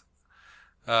bats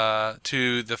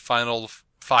to the final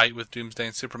fight with Doomsday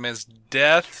and Superman's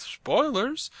death.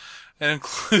 Spoilers. And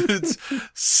includes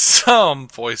some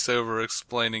voiceover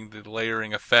explaining the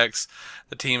layering effects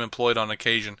the team employed on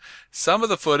occasion. Some of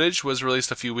the footage was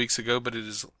released a few weeks ago, but it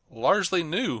is largely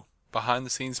new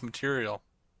behind-the-scenes material.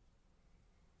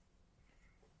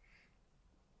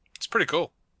 It's pretty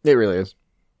cool. It really is.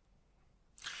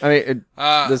 I mean,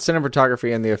 the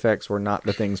cinematography and the effects were not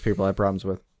the things people had problems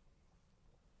with.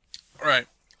 Right.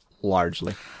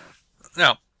 Largely.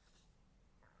 Now,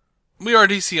 we are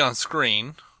DC on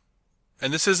screen,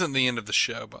 and this isn't the end of the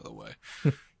show, by the way.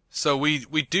 So we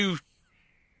do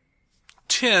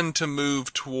tend to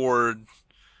move toward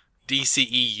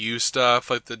DCEU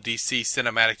stuff, like the DC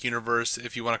Cinematic Universe,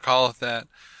 if you want to call it that,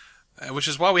 which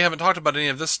is why we haven't talked about any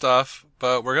of this stuff,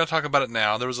 but we're going to talk about it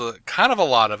now. There was a kind of a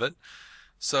lot of it,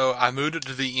 so I moved it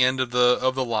to the end of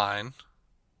the line.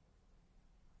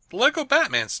 Lego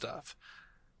Batman stuff.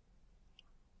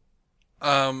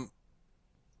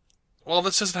 Well,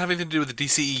 this doesn't have anything to do with the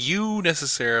DCEU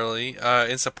necessarily.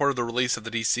 In support of the release of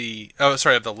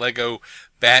the Lego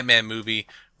Batman movie,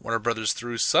 Warner Brothers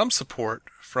threw some support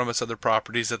from its other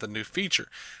properties at the new feature.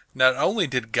 Not only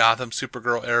did Gotham,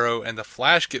 Supergirl, Arrow, and the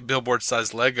Flash get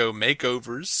billboard-sized Lego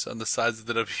makeovers on the sides of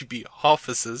the WB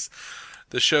offices,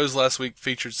 the shows last week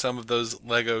featured some of those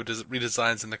Lego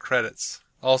redesigns in the credits.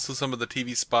 Also, some of the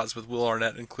TV spots with Will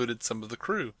Arnett included some of the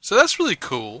crew. So that's really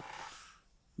cool.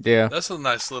 Yeah. That's a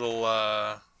nice little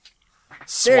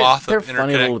swath of interconnectivity. They're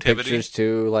funny little pictures,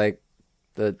 too. Like,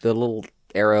 the little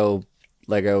Arrow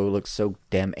Lego looks so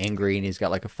damn angry, and he's got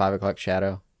like a 5 o'clock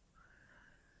shadow.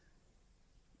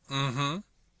 Mm-hmm.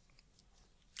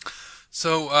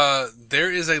 So,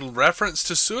 there is a reference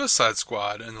to Suicide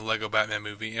Squad in the Lego Batman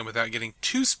movie, and without getting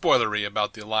too spoilery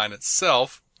about the line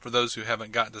itself, for those who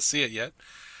haven't gotten to see it yet,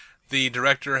 the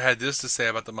director had this to say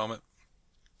about the moment,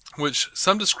 which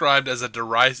some described as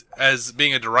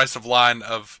being a derisive line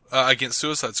of against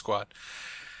Suicide Squad.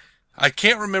 I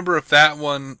can't remember if that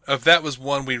was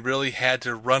one we really had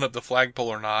to run up the flagpole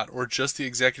or not, or just the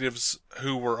executives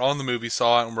who were on the movie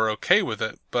saw it and were okay with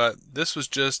it, but this was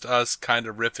just us kind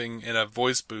of riffing in a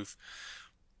voice booth.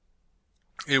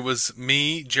 It was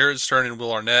me, Jared Stern, and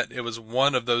Will Arnett. It was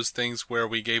one of those things where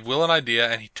we gave Will an idea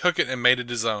and he took it and made it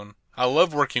his own. I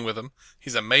love working with him.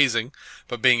 He's amazing,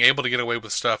 but being able to get away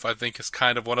with stuff, I think, is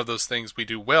kind of one of those things we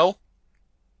do well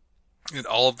in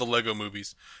all of the Lego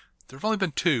movies. There have only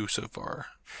been 2 so far.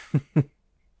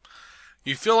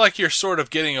 You feel like you're sort of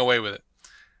getting away with it.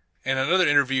 In another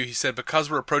interview, he said, because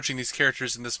we're approaching these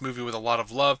characters in this movie with a lot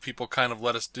of love, people kind of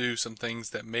let us do some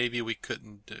things that maybe we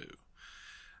couldn't do.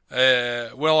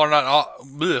 Will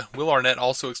Arnett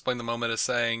also explained the moment as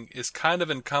saying, it's kind of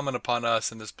incumbent upon us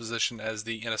in this position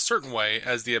in a certain way,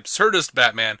 as the absurdist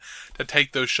Batman, to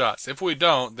take those shots. If we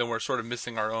don't, then we're sort of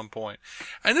missing our own point.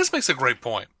 And this makes a great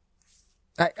point.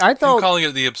 I thought, I'm calling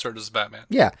it the absurdist Batman.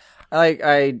 Yeah,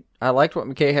 I liked what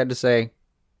McKay had to say.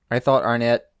 I thought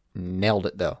Arnett nailed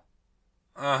it though.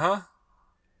 But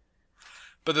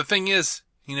the thing is,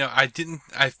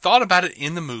 I thought about it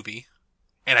in the movie,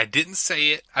 and I didn't say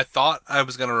it. I thought I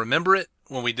was going to remember it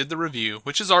when we did the review,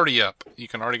 which is already up. You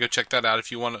can already go check that out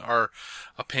if you want our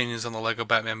opinions on the Lego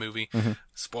Batman movie. Mm-hmm.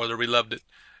 Spoiler, we loved it.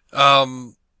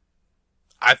 I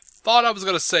thought I was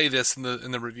going to say this in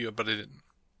the review, but I didn't.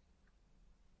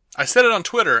 I said it on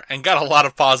Twitter and got a lot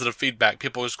of positive feedback.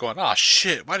 People were just going, "Oh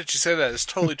shit, why did you say that? It's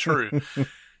totally true."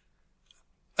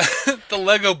 The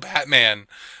Lego Batman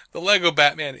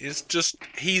is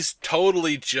he's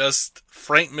totally just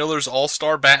Frank Miller's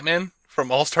All-Star Batman from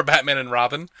All-Star Batman and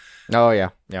Robin. Oh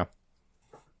yeah.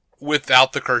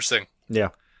 Without the cursing. Yeah.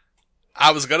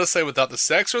 I was gonna say without the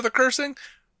sex or the cursing,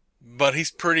 but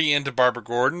he's pretty into Barbara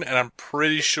Gordon, and I'm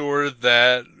pretty sure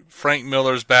that Frank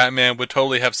Miller's Batman would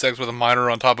totally have sex with a minor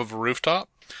on top of a rooftop.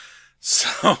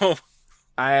 So,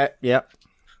 yep.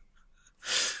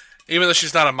 Even though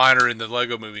she's not a minor in the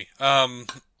Lego movie.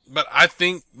 But I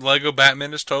think Lego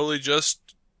Batman is totally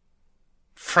just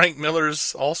Frank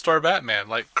Miller's All-Star Batman.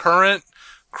 Like, current,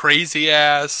 crazy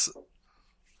ass,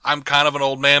 I'm kind of an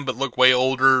old man but look way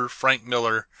older Frank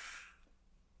Miller.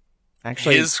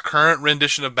 Actually, his current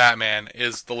rendition of Batman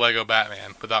is the Lego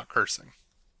Batman without cursing.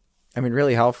 I mean,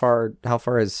 really, how far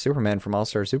is Superman from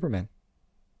All-Star Superman?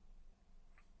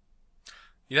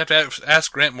 You'd have to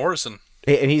ask Grant Morrison.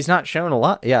 And he's not shown a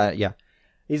lot. Yeah.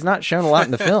 He's not shown a lot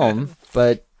in the film,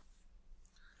 but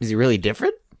is he really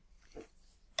different?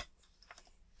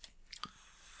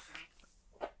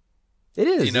 It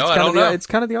is. I don't know. It's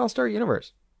kind of the All-Star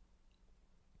universe.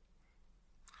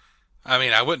 I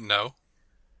mean, I wouldn't know.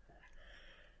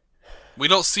 We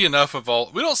don't see enough of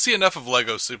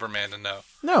Lego Superman to know.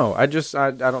 No, I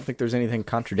don't think there's anything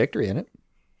contradictory in it.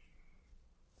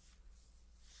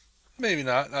 Maybe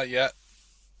not yet.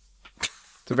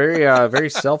 It's a very very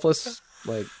selfless,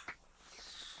 like,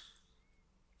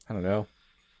 I don't know,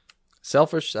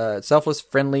 selfless,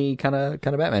 friendly kind of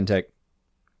Batman take.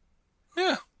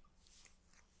 Yeah.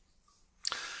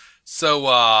 So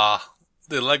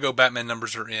the Lego Batman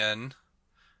numbers are in.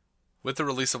 With the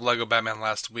release of Lego Batman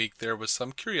last week, there was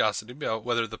some curiosity about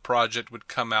whether the project would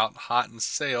come out hot in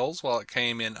sales while it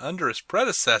came in under its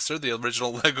predecessor, the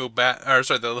original Lego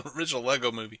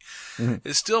movie. Mm-hmm.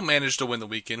 It still managed to win the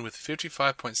weekend with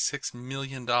 $55.6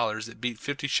 million. It beat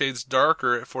 50 Shades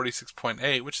Darker at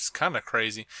 46.8, which is kind of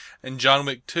crazy, and John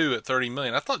Wick 2 at 30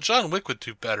 million. I thought John Wick would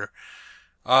do better.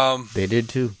 They did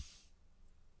too.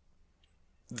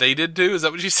 They did too? Is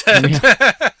that what you said?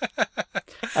 Yeah.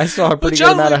 I saw a pretty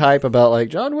good amount of hype about, like,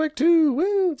 John Wick 2.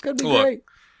 Woo, it's going to be great.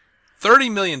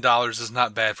 $30 million is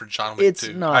not bad for John Wick 2. It's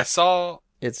not.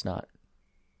 It's not.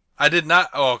 I did not.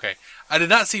 Oh, okay. I did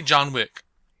not see John Wick.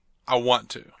 I want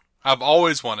to. I've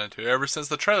always wanted to. Ever since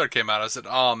the trailer came out, I said,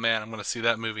 oh, man, I'm going to see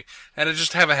that movie. And I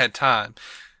just haven't had time.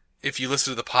 If you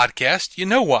listen to the podcast, you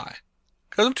know why.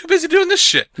 Because I'm too busy doing this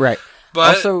shit. Right.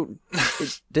 But also,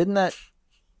 didn't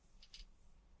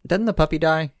the puppy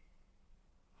die?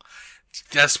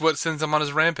 That's what sends him on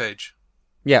his rampage.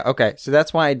 Yeah, okay. So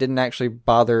that's why I didn't actually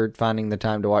bother finding the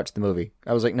time to watch the movie.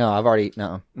 I was like, no, I've already...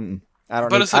 No. Mm-mm. I don't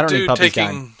need puppies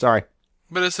dying. Sorry.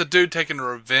 But it's a dude taking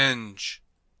revenge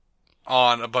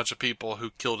on a bunch of people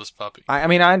who killed his puppy. I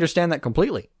mean, I understand that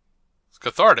completely. It's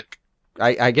cathartic.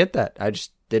 I get that. I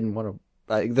just didn't want to...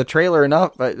 the trailer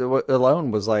enough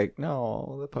alone was like,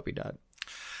 no, the puppy died.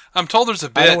 I'm told there's a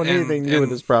bit. I don't want anything to do with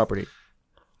this property.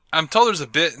 I'm told there's a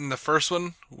bit in the first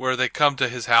one where they come to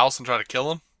his house and try to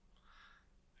kill him.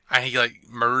 And he, like,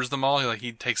 murders them all.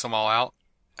 He takes them all out.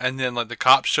 And then, like, the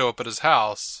cops show up at his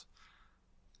house.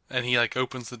 And he, like,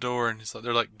 opens the door and he's like,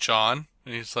 they're like, John?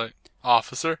 And he's like,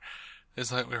 officer?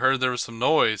 He's like, we heard there was some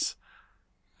noise.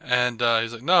 And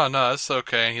he's like, no, that's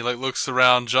okay. And he, like, looks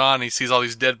around John and he sees all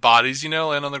these dead bodies,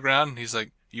 laying on the ground. And he's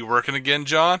like, you working again,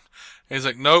 John? And he's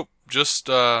like, nope, just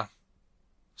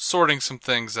sorting some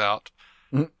things out.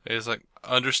 Mm-hmm. He's like,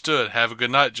 understood. Have a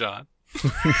good night, John.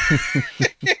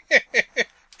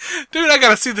 Dude, I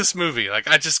gotta see this movie. Like,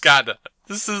 I just gotta.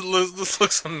 This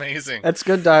looks amazing. That's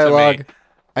good dialogue.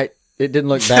 It didn't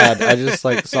look bad. I just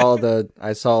saw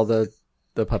the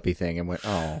puppy thing and went,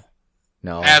 oh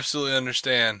no. Absolutely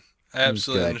understand.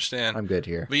 Absolutely understand. I'm good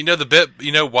here. But the bit.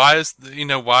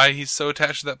 Why he's so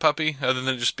attached to that puppy, other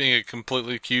than just being a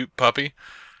completely cute puppy.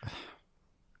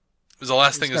 It was the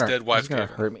last thing his dead wife gave him.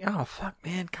 Hurt me. Oh fuck,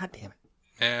 man! God damn it.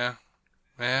 Yeah.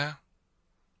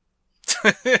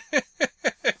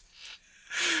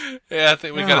 Yeah, I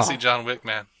think we gotta see John Wick,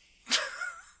 man.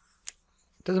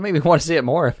 Doesn't make me want to see it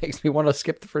more. It makes me want to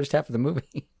skip the first half of the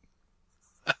movie.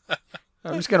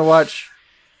 I'm just gonna watch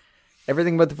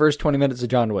everything but the first 20 minutes of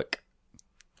John Wick.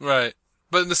 Right,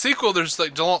 but in the sequel, there's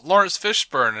like Laurence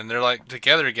Fishburne, and they're like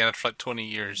together again after like 20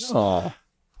 years. Oh,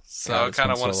 so God, I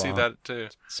kind of want to see that too.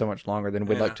 So much longer than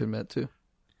we'd like to admit to.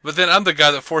 But then I'm the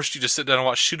guy that forced you to sit down and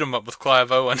watch Shoot 'Em Up with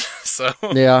Clive Owen. So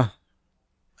yeah.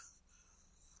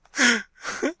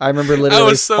 I remember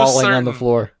literally falling on the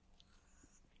floor.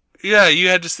 Yeah, you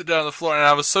had to sit down on the floor, and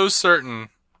I was so certain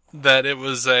that it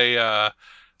was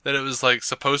like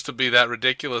supposed to be that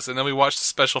ridiculous. And then we watched the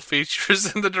special features,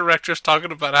 and the director's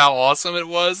talking about how awesome it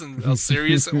was and how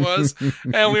serious it was,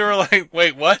 and we were like,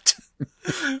 "Wait, what?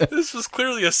 This was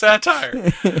clearly a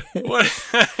satire." What?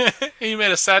 He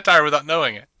made a satire without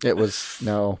knowing it. It was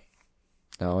no.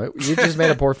 You just made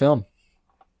a poor film.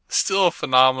 Still a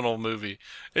phenomenal movie.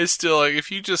 It's still like if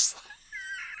you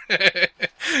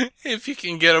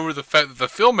can get over the fact that the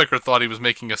filmmaker thought he was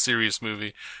making a serious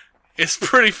movie, it's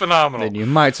pretty phenomenal. Then you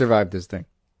might survive this thing.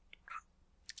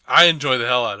 I enjoy the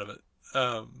hell out of it.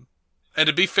 And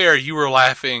to be fair, you were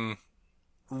laughing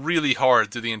really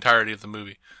hard through the entirety of the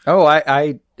movie. Oh,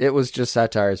 it was just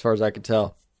satire as far as I could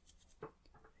tell.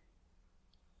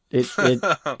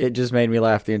 It just made me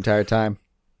laugh the entire time.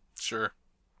 Sure.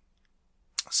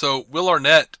 So Will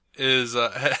Arnett is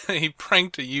he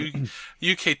pranked a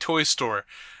UK toy store.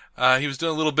 He was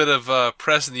doing a little bit of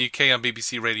press in the UK on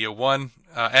BBC Radio 1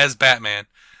 as Batman.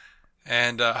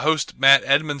 And host Matt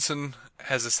Edmondson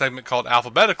has a segment called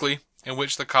Alphabetically, in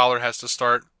which the caller has to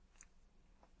start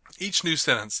each new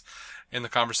sentence in the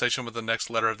conversation with the next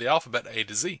letter of the alphabet, A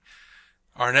to Z.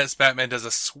 Arnett's Batman does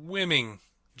a swimming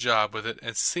job with it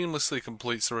and seamlessly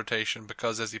completes the rotation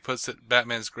because, as he puts it,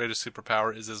 Batman's greatest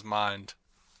superpower is his mind.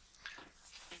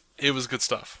 It was good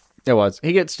stuff. It was.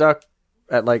 He gets stuck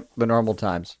at like the normal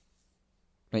times.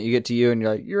 Like, you get to you and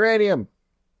you're like, uranium.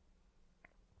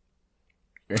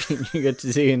 You get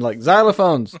to see in like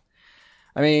xylophones.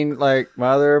 I mean, like, my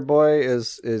other boy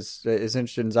is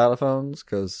interested in xylophones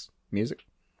because music.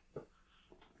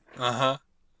 Uh-huh.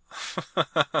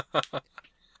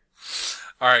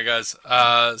 All right, guys.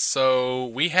 So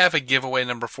we have a giveaway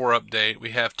number 4 update.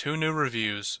 We have 2 new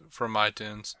reviews from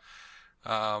iTunes.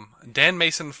 Dan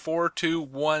Mason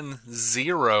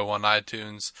 4210 on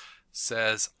iTunes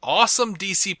says, awesome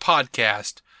DC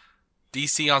podcast.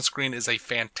 DC on Screen is a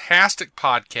fantastic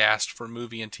podcast for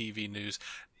movie and TV news.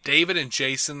 David and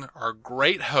Jason are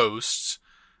great hosts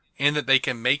in that they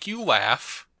can make you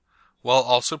laugh while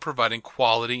also providing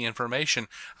quality information.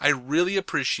 I really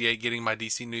appreciate getting my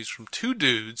DC news from 2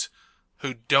 dudes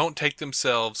who don't take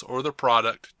themselves or the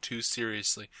product too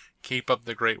seriously. Keep up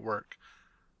the great work.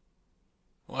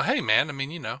 Well, hey, man, I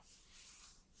mean,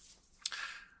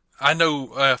 I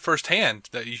know firsthand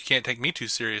that you can't take me too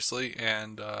seriously,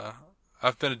 and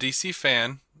I've been a DC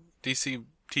fan, DC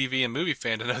TV and movie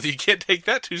fan, to know that you can't take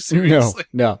that too seriously.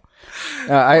 No.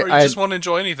 Or you just want to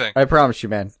enjoy anything. I promise you,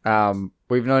 man.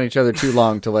 We've known each other too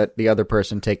long to let the other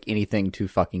person take anything too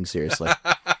fucking seriously.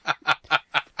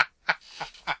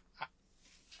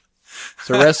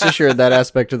 So rest assured that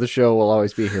aspect of the show will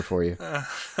always be here for you.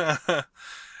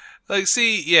 Like,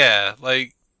 see, yeah,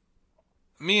 like,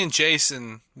 me and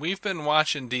Jason, we've been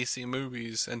watching DC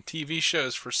movies and TV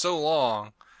shows for so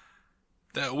long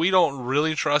that we don't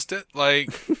really trust it. Like,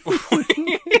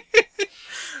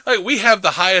 we have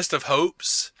the highest of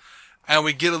hopes, and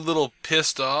we get a little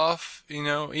pissed off,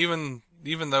 even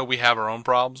even though we have our own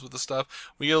problems with the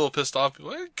stuff, we get a little pissed off.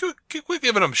 Quit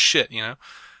giving them shit,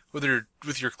 with your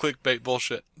clickbait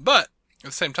bullshit. But at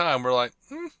the same time, we're like,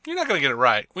 you're not going to get it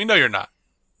right. We know you're not.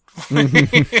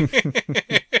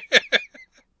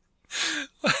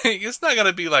 It's not going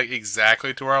to be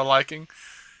exactly to our liking.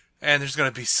 And there's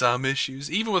going to be some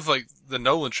issues, even with the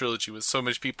Nolan trilogy, with so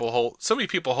many people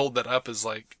hold that up as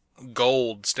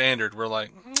gold standard. We're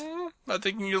like, I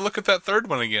think you look at that third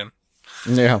one again.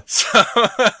 Yeah. So,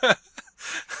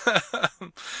 but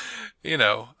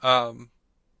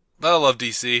I love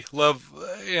DC.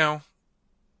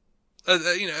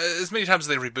 As many times as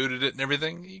they rebooted it and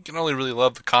everything, you can only really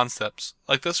love the concepts.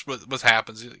 This what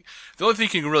happens. The only thing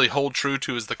you can really hold true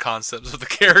to is the concepts of the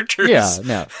characters. Yeah,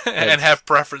 no. And have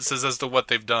preferences as to what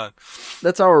they've done.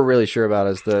 That's all we're really sure about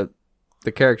is the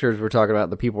characters we're talking about,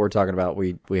 the people we're talking about,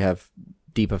 we have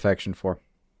deep affection for.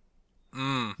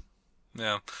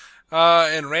 Yeah.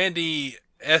 And Randy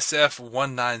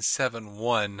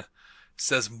SF1971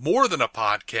 says, more than a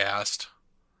podcast.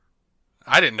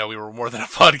 I didn't know we were more than a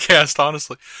podcast,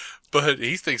 honestly, but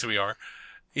he thinks we are.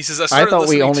 He says, I thought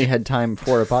we only had time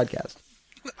for a podcast.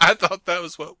 I thought that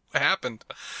was what happened.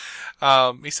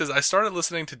 He says, I started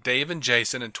listening to Dave and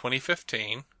Jason in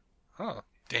 2015. Oh,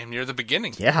 damn near the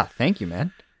beginning. Yeah, thank you,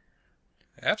 man.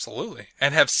 Absolutely.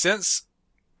 And have since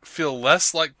feel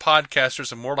less like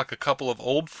podcasters and more like a couple of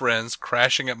old friends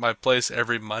crashing at my place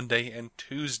every Monday and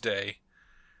Tuesday.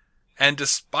 And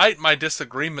despite my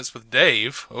disagreements with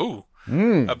Dave,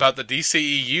 about the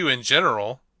DCEU in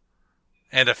general,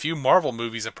 and a few Marvel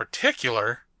movies in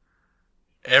particular,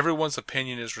 everyone's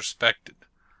opinion is respected.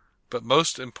 But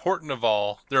most important of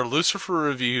all, they're Lucifer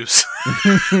reviews.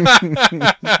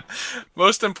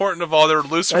 Most important of all, they're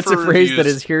Lucifer reviews. That's a phrase that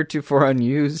is heretofore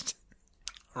unused.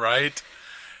 Right?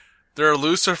 Their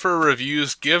Lucifer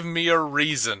reviews give me a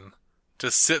reason to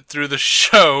sit through the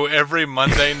show every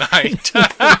Monday night.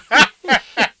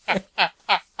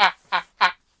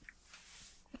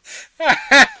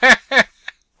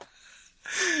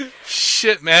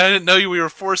 Shit, man, I didn't know we were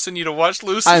forcing you to watch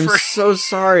Lucifer. I'm so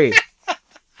sorry.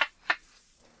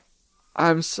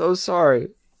 I'm so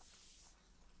sorry.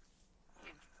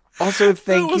 Also,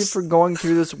 thank you for going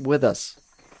through this with us.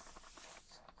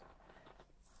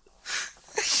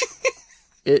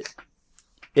 It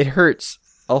hurts.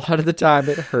 A lot of the time,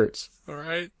 it hurts. All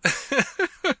right.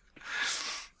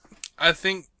 I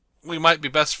think we might be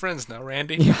best friends now,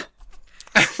 Randy. Yeah.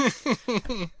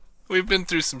 We've been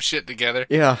through some shit together.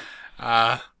 Yeah.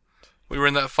 We were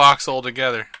in that foxhole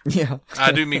together. Yeah.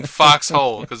 I do mean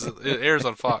foxhole, because it airs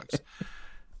on Fox.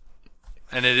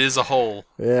 And it is a hole.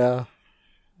 Yeah.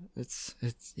 It's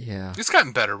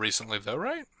gotten better recently, though,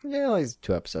 right? Yeah, like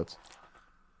 2 episodes.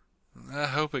 I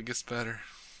hope it gets better.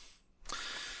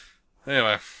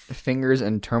 Anyway. Fingers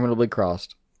interminably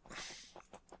crossed.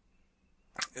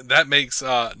 That makes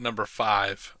number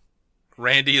 5.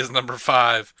 Randy is number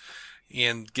 5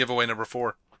 in giveaway number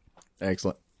 4.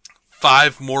 Excellent.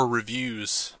 5 more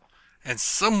reviews. And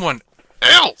someone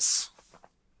else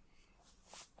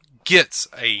gets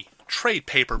a trade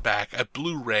paperback, a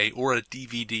Blu-ray, or a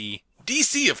DVD.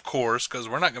 DC, of course, because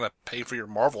we're not going to pay for your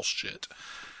Marvel shit.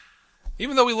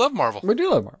 Even though we love Marvel. We do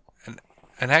love Marvel.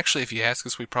 And actually, if you ask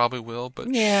us, we probably will.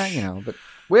 But yeah, but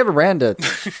we have a brand to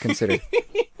consider.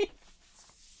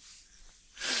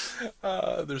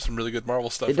 There's some really good Marvel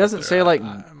stuff. It doesn't say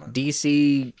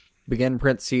DC begin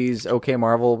parentheses OK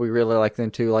Marvel. We really like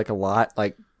them too, a lot.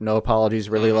 No apologies.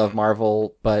 Really love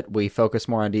Marvel, but we focus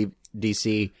more on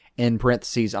DC in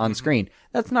parentheses on screen.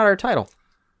 That's not our title.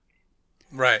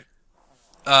 Right.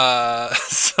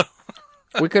 So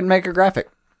we couldn't make a graphic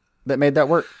that made that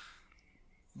work.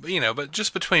 But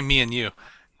just between me and you,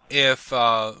 if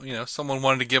someone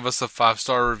wanted to give us a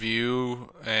 5-star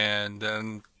review and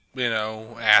then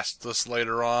asked us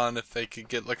later on if they could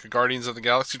get a Guardians of the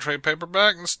Galaxy trade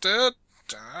paperback instead,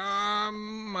 I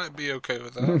might be okay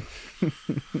with that.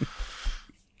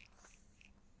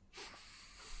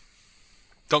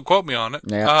 Don't quote me on it.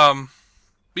 Yeah.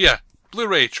 But yeah,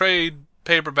 Blu-ray, trade,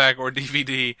 paperback, or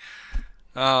DVD,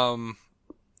 $15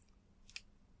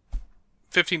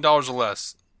 or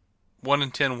less. 1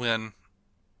 in 10 win.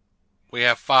 We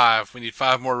have 5. We need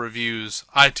 5 more reviews.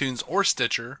 iTunes or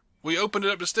Stitcher. We opened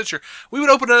it up to Stitcher. We would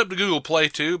open it up to Google Play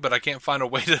too, but I can't find a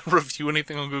way to review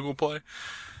anything on Google Play.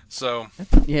 So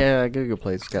yeah, Google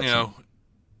Play's got some.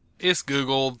 It's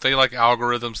Google. They like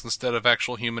algorithms instead of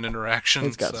actual human interaction.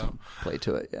 It's got some play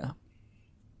to it, yeah.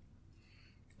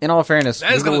 In all fairness,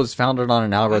 Google was founded on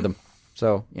an algorithm,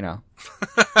 so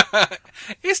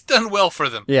it's done well for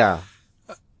them. Yeah.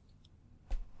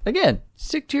 Again,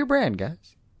 stick to your brand,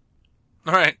 guys.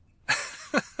 All right.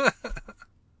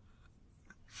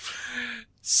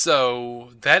 So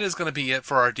that is going to be it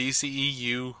for our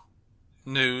DCEU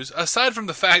news. Aside from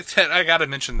the fact that I gotta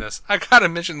mention this. I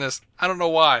don't know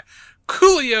why.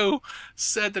 Coolio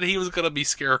said that he was going to be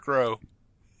Scarecrow.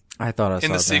 I thought I saw that.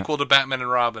 In the sequel to Batman and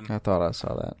Robin. I thought I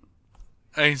saw that.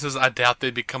 And he says, I doubt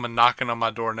they'd be coming knocking on my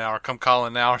door now or come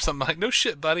calling now or something. Like, no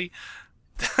shit, buddy.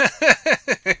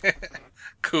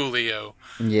 Coolio.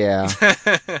 Yeah.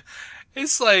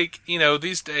 It's like,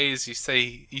 these days you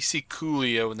see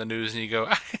Coolio in the news and you go,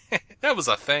 that was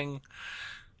a thing.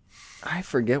 I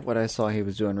forget what I saw he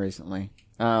was doing recently.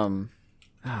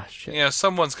 Shit.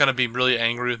 Someone's going to be really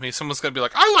angry with me. Someone's going to be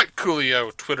like, I like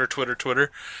Coolio.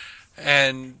 Twitter.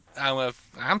 And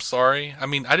I'm sorry. I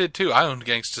mean, I did too. I owned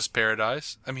Gangsta's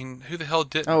Paradise. I mean, who the hell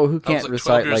didn't? Oh, who can't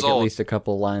recite like old. at least a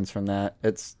couple lines from that?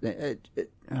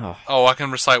 Oh, I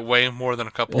can recite way more than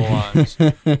a couple of lines.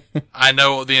 I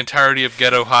know the entirety of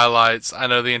Ghetto Highlights. I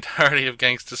know the entirety of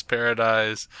Gangsta's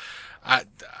Paradise. I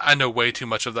know way too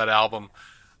much of that album.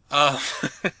 Oh,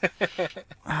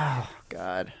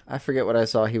 God. I forget what I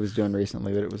saw he was doing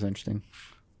recently, but it was interesting.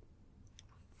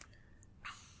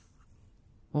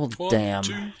 Well, damn. 1,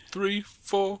 2, 3,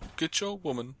 4, get your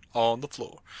woman on the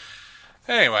floor.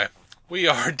 Anyway, we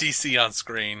are DC on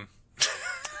Screen.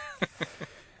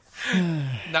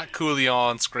 Not Coolio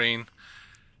on Screen.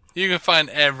 You can find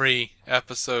every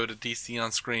episode at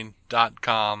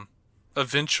DCOnScreen.com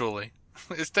eventually.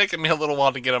 It's taken me a little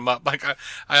while to get them up. Like, I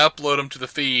upload them to the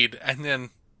feed, and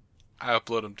then I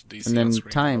upload them to DC and then on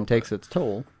Screen. Time takes its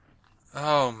toll.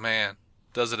 Oh, man.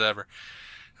 Does it ever.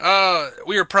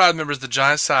 We are proud members of the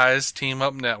Giant Size Team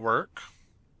Up Network.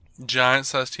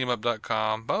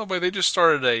 GiantSizeTeamUp.com. By the way, they just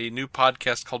started a new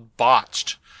podcast called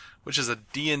Botched, which is a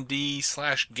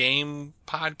D&D/game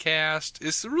podcast.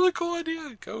 It's a really cool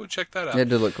idea. Go check that out. It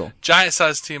did look cool.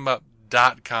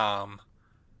 GiantSizeTeamUp.com.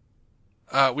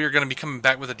 We are going to be coming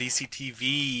back with a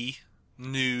DCTV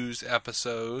news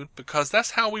episode because that's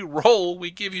how we roll.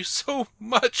 We give you so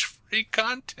much free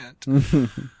content.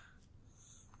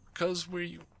 Because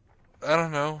I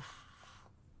don't know.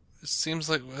 It seems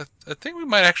like, I think we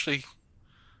might actually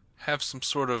have some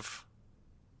sort of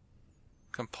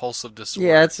compulsive disorder.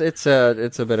 Yeah, it's a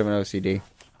bit of an OCD.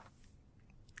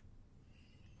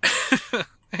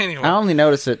 Anyway. I only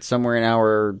notice it somewhere in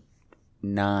hour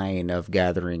 9 of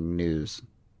gathering news.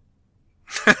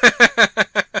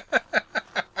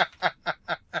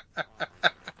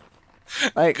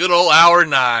 Like, good old hour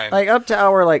 9. Like up to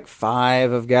hour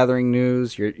 5 of gathering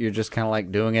news, you're just kind of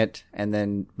like doing it, and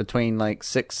then between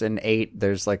 6 and 8,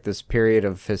 there's this period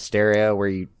of hysteria where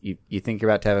you think you're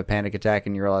about to have a panic attack,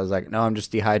 and you realize no, I'm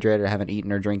just dehydrated, I haven't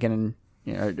eaten or drinking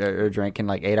or drank in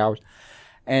 8 hours,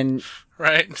 and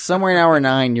right somewhere in hour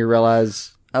 9 you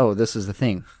realize, oh, this is the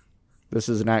thing, this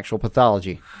is an actual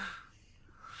pathology.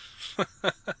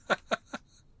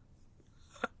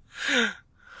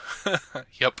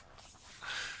 Yep.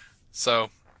 So,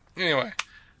 anyway.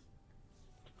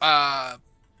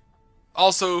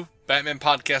 Also, Batman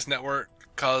Podcast Network,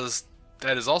 because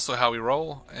that is also how we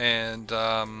roll. And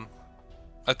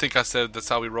I think I said that's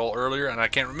how we roll earlier, and I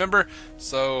can't remember.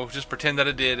 So, just pretend that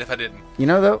I did if I didn't.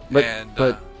 Though,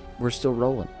 but we're still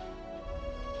rolling.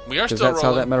 We are still rolling. Because that's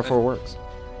how that metaphor works.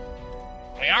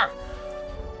 We are.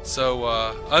 So,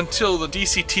 until the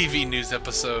DC TV news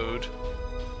episode,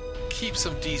 keep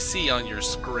some DC on your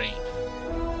screen.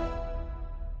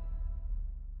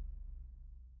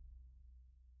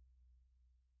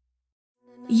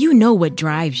 You know what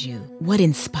drives you, what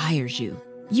inspires you.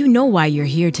 You know why you're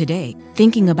here today,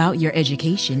 thinking about your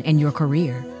education and your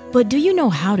career. But do you know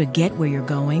how to get where you're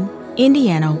going?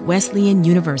 Indiana Wesleyan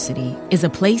University is a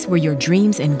place where your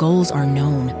dreams and goals are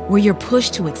known, where you're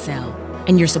pushed to excel,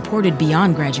 and you're supported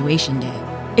beyond graduation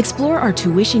day. Explore our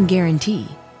tuition guarantee,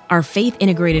 our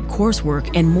faith-integrated coursework,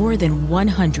 and more than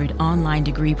 100 online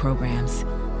degree programs.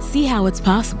 See how it's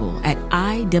possible at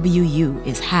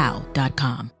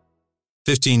iwuishow.com.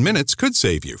 15 minutes could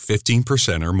save you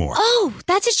 15% or more. Oh,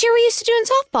 that's a cheer we used to do in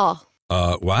softball.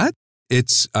 What?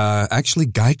 It's actually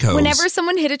Geico's. Whenever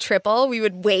someone hit a triple, we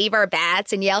would wave our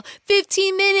bats and yell,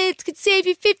 15 minutes could save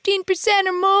you 15%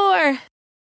 or more.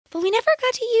 But we never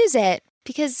got to use it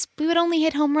because we would only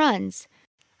hit home runs.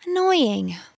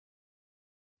 Annoying.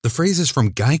 The phrase is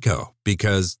from Geico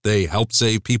because they help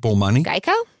save people money.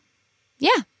 Geico?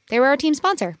 Yeah, they were our team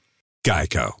sponsor.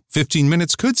 Geico. 15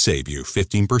 minutes could save you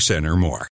 15% or more.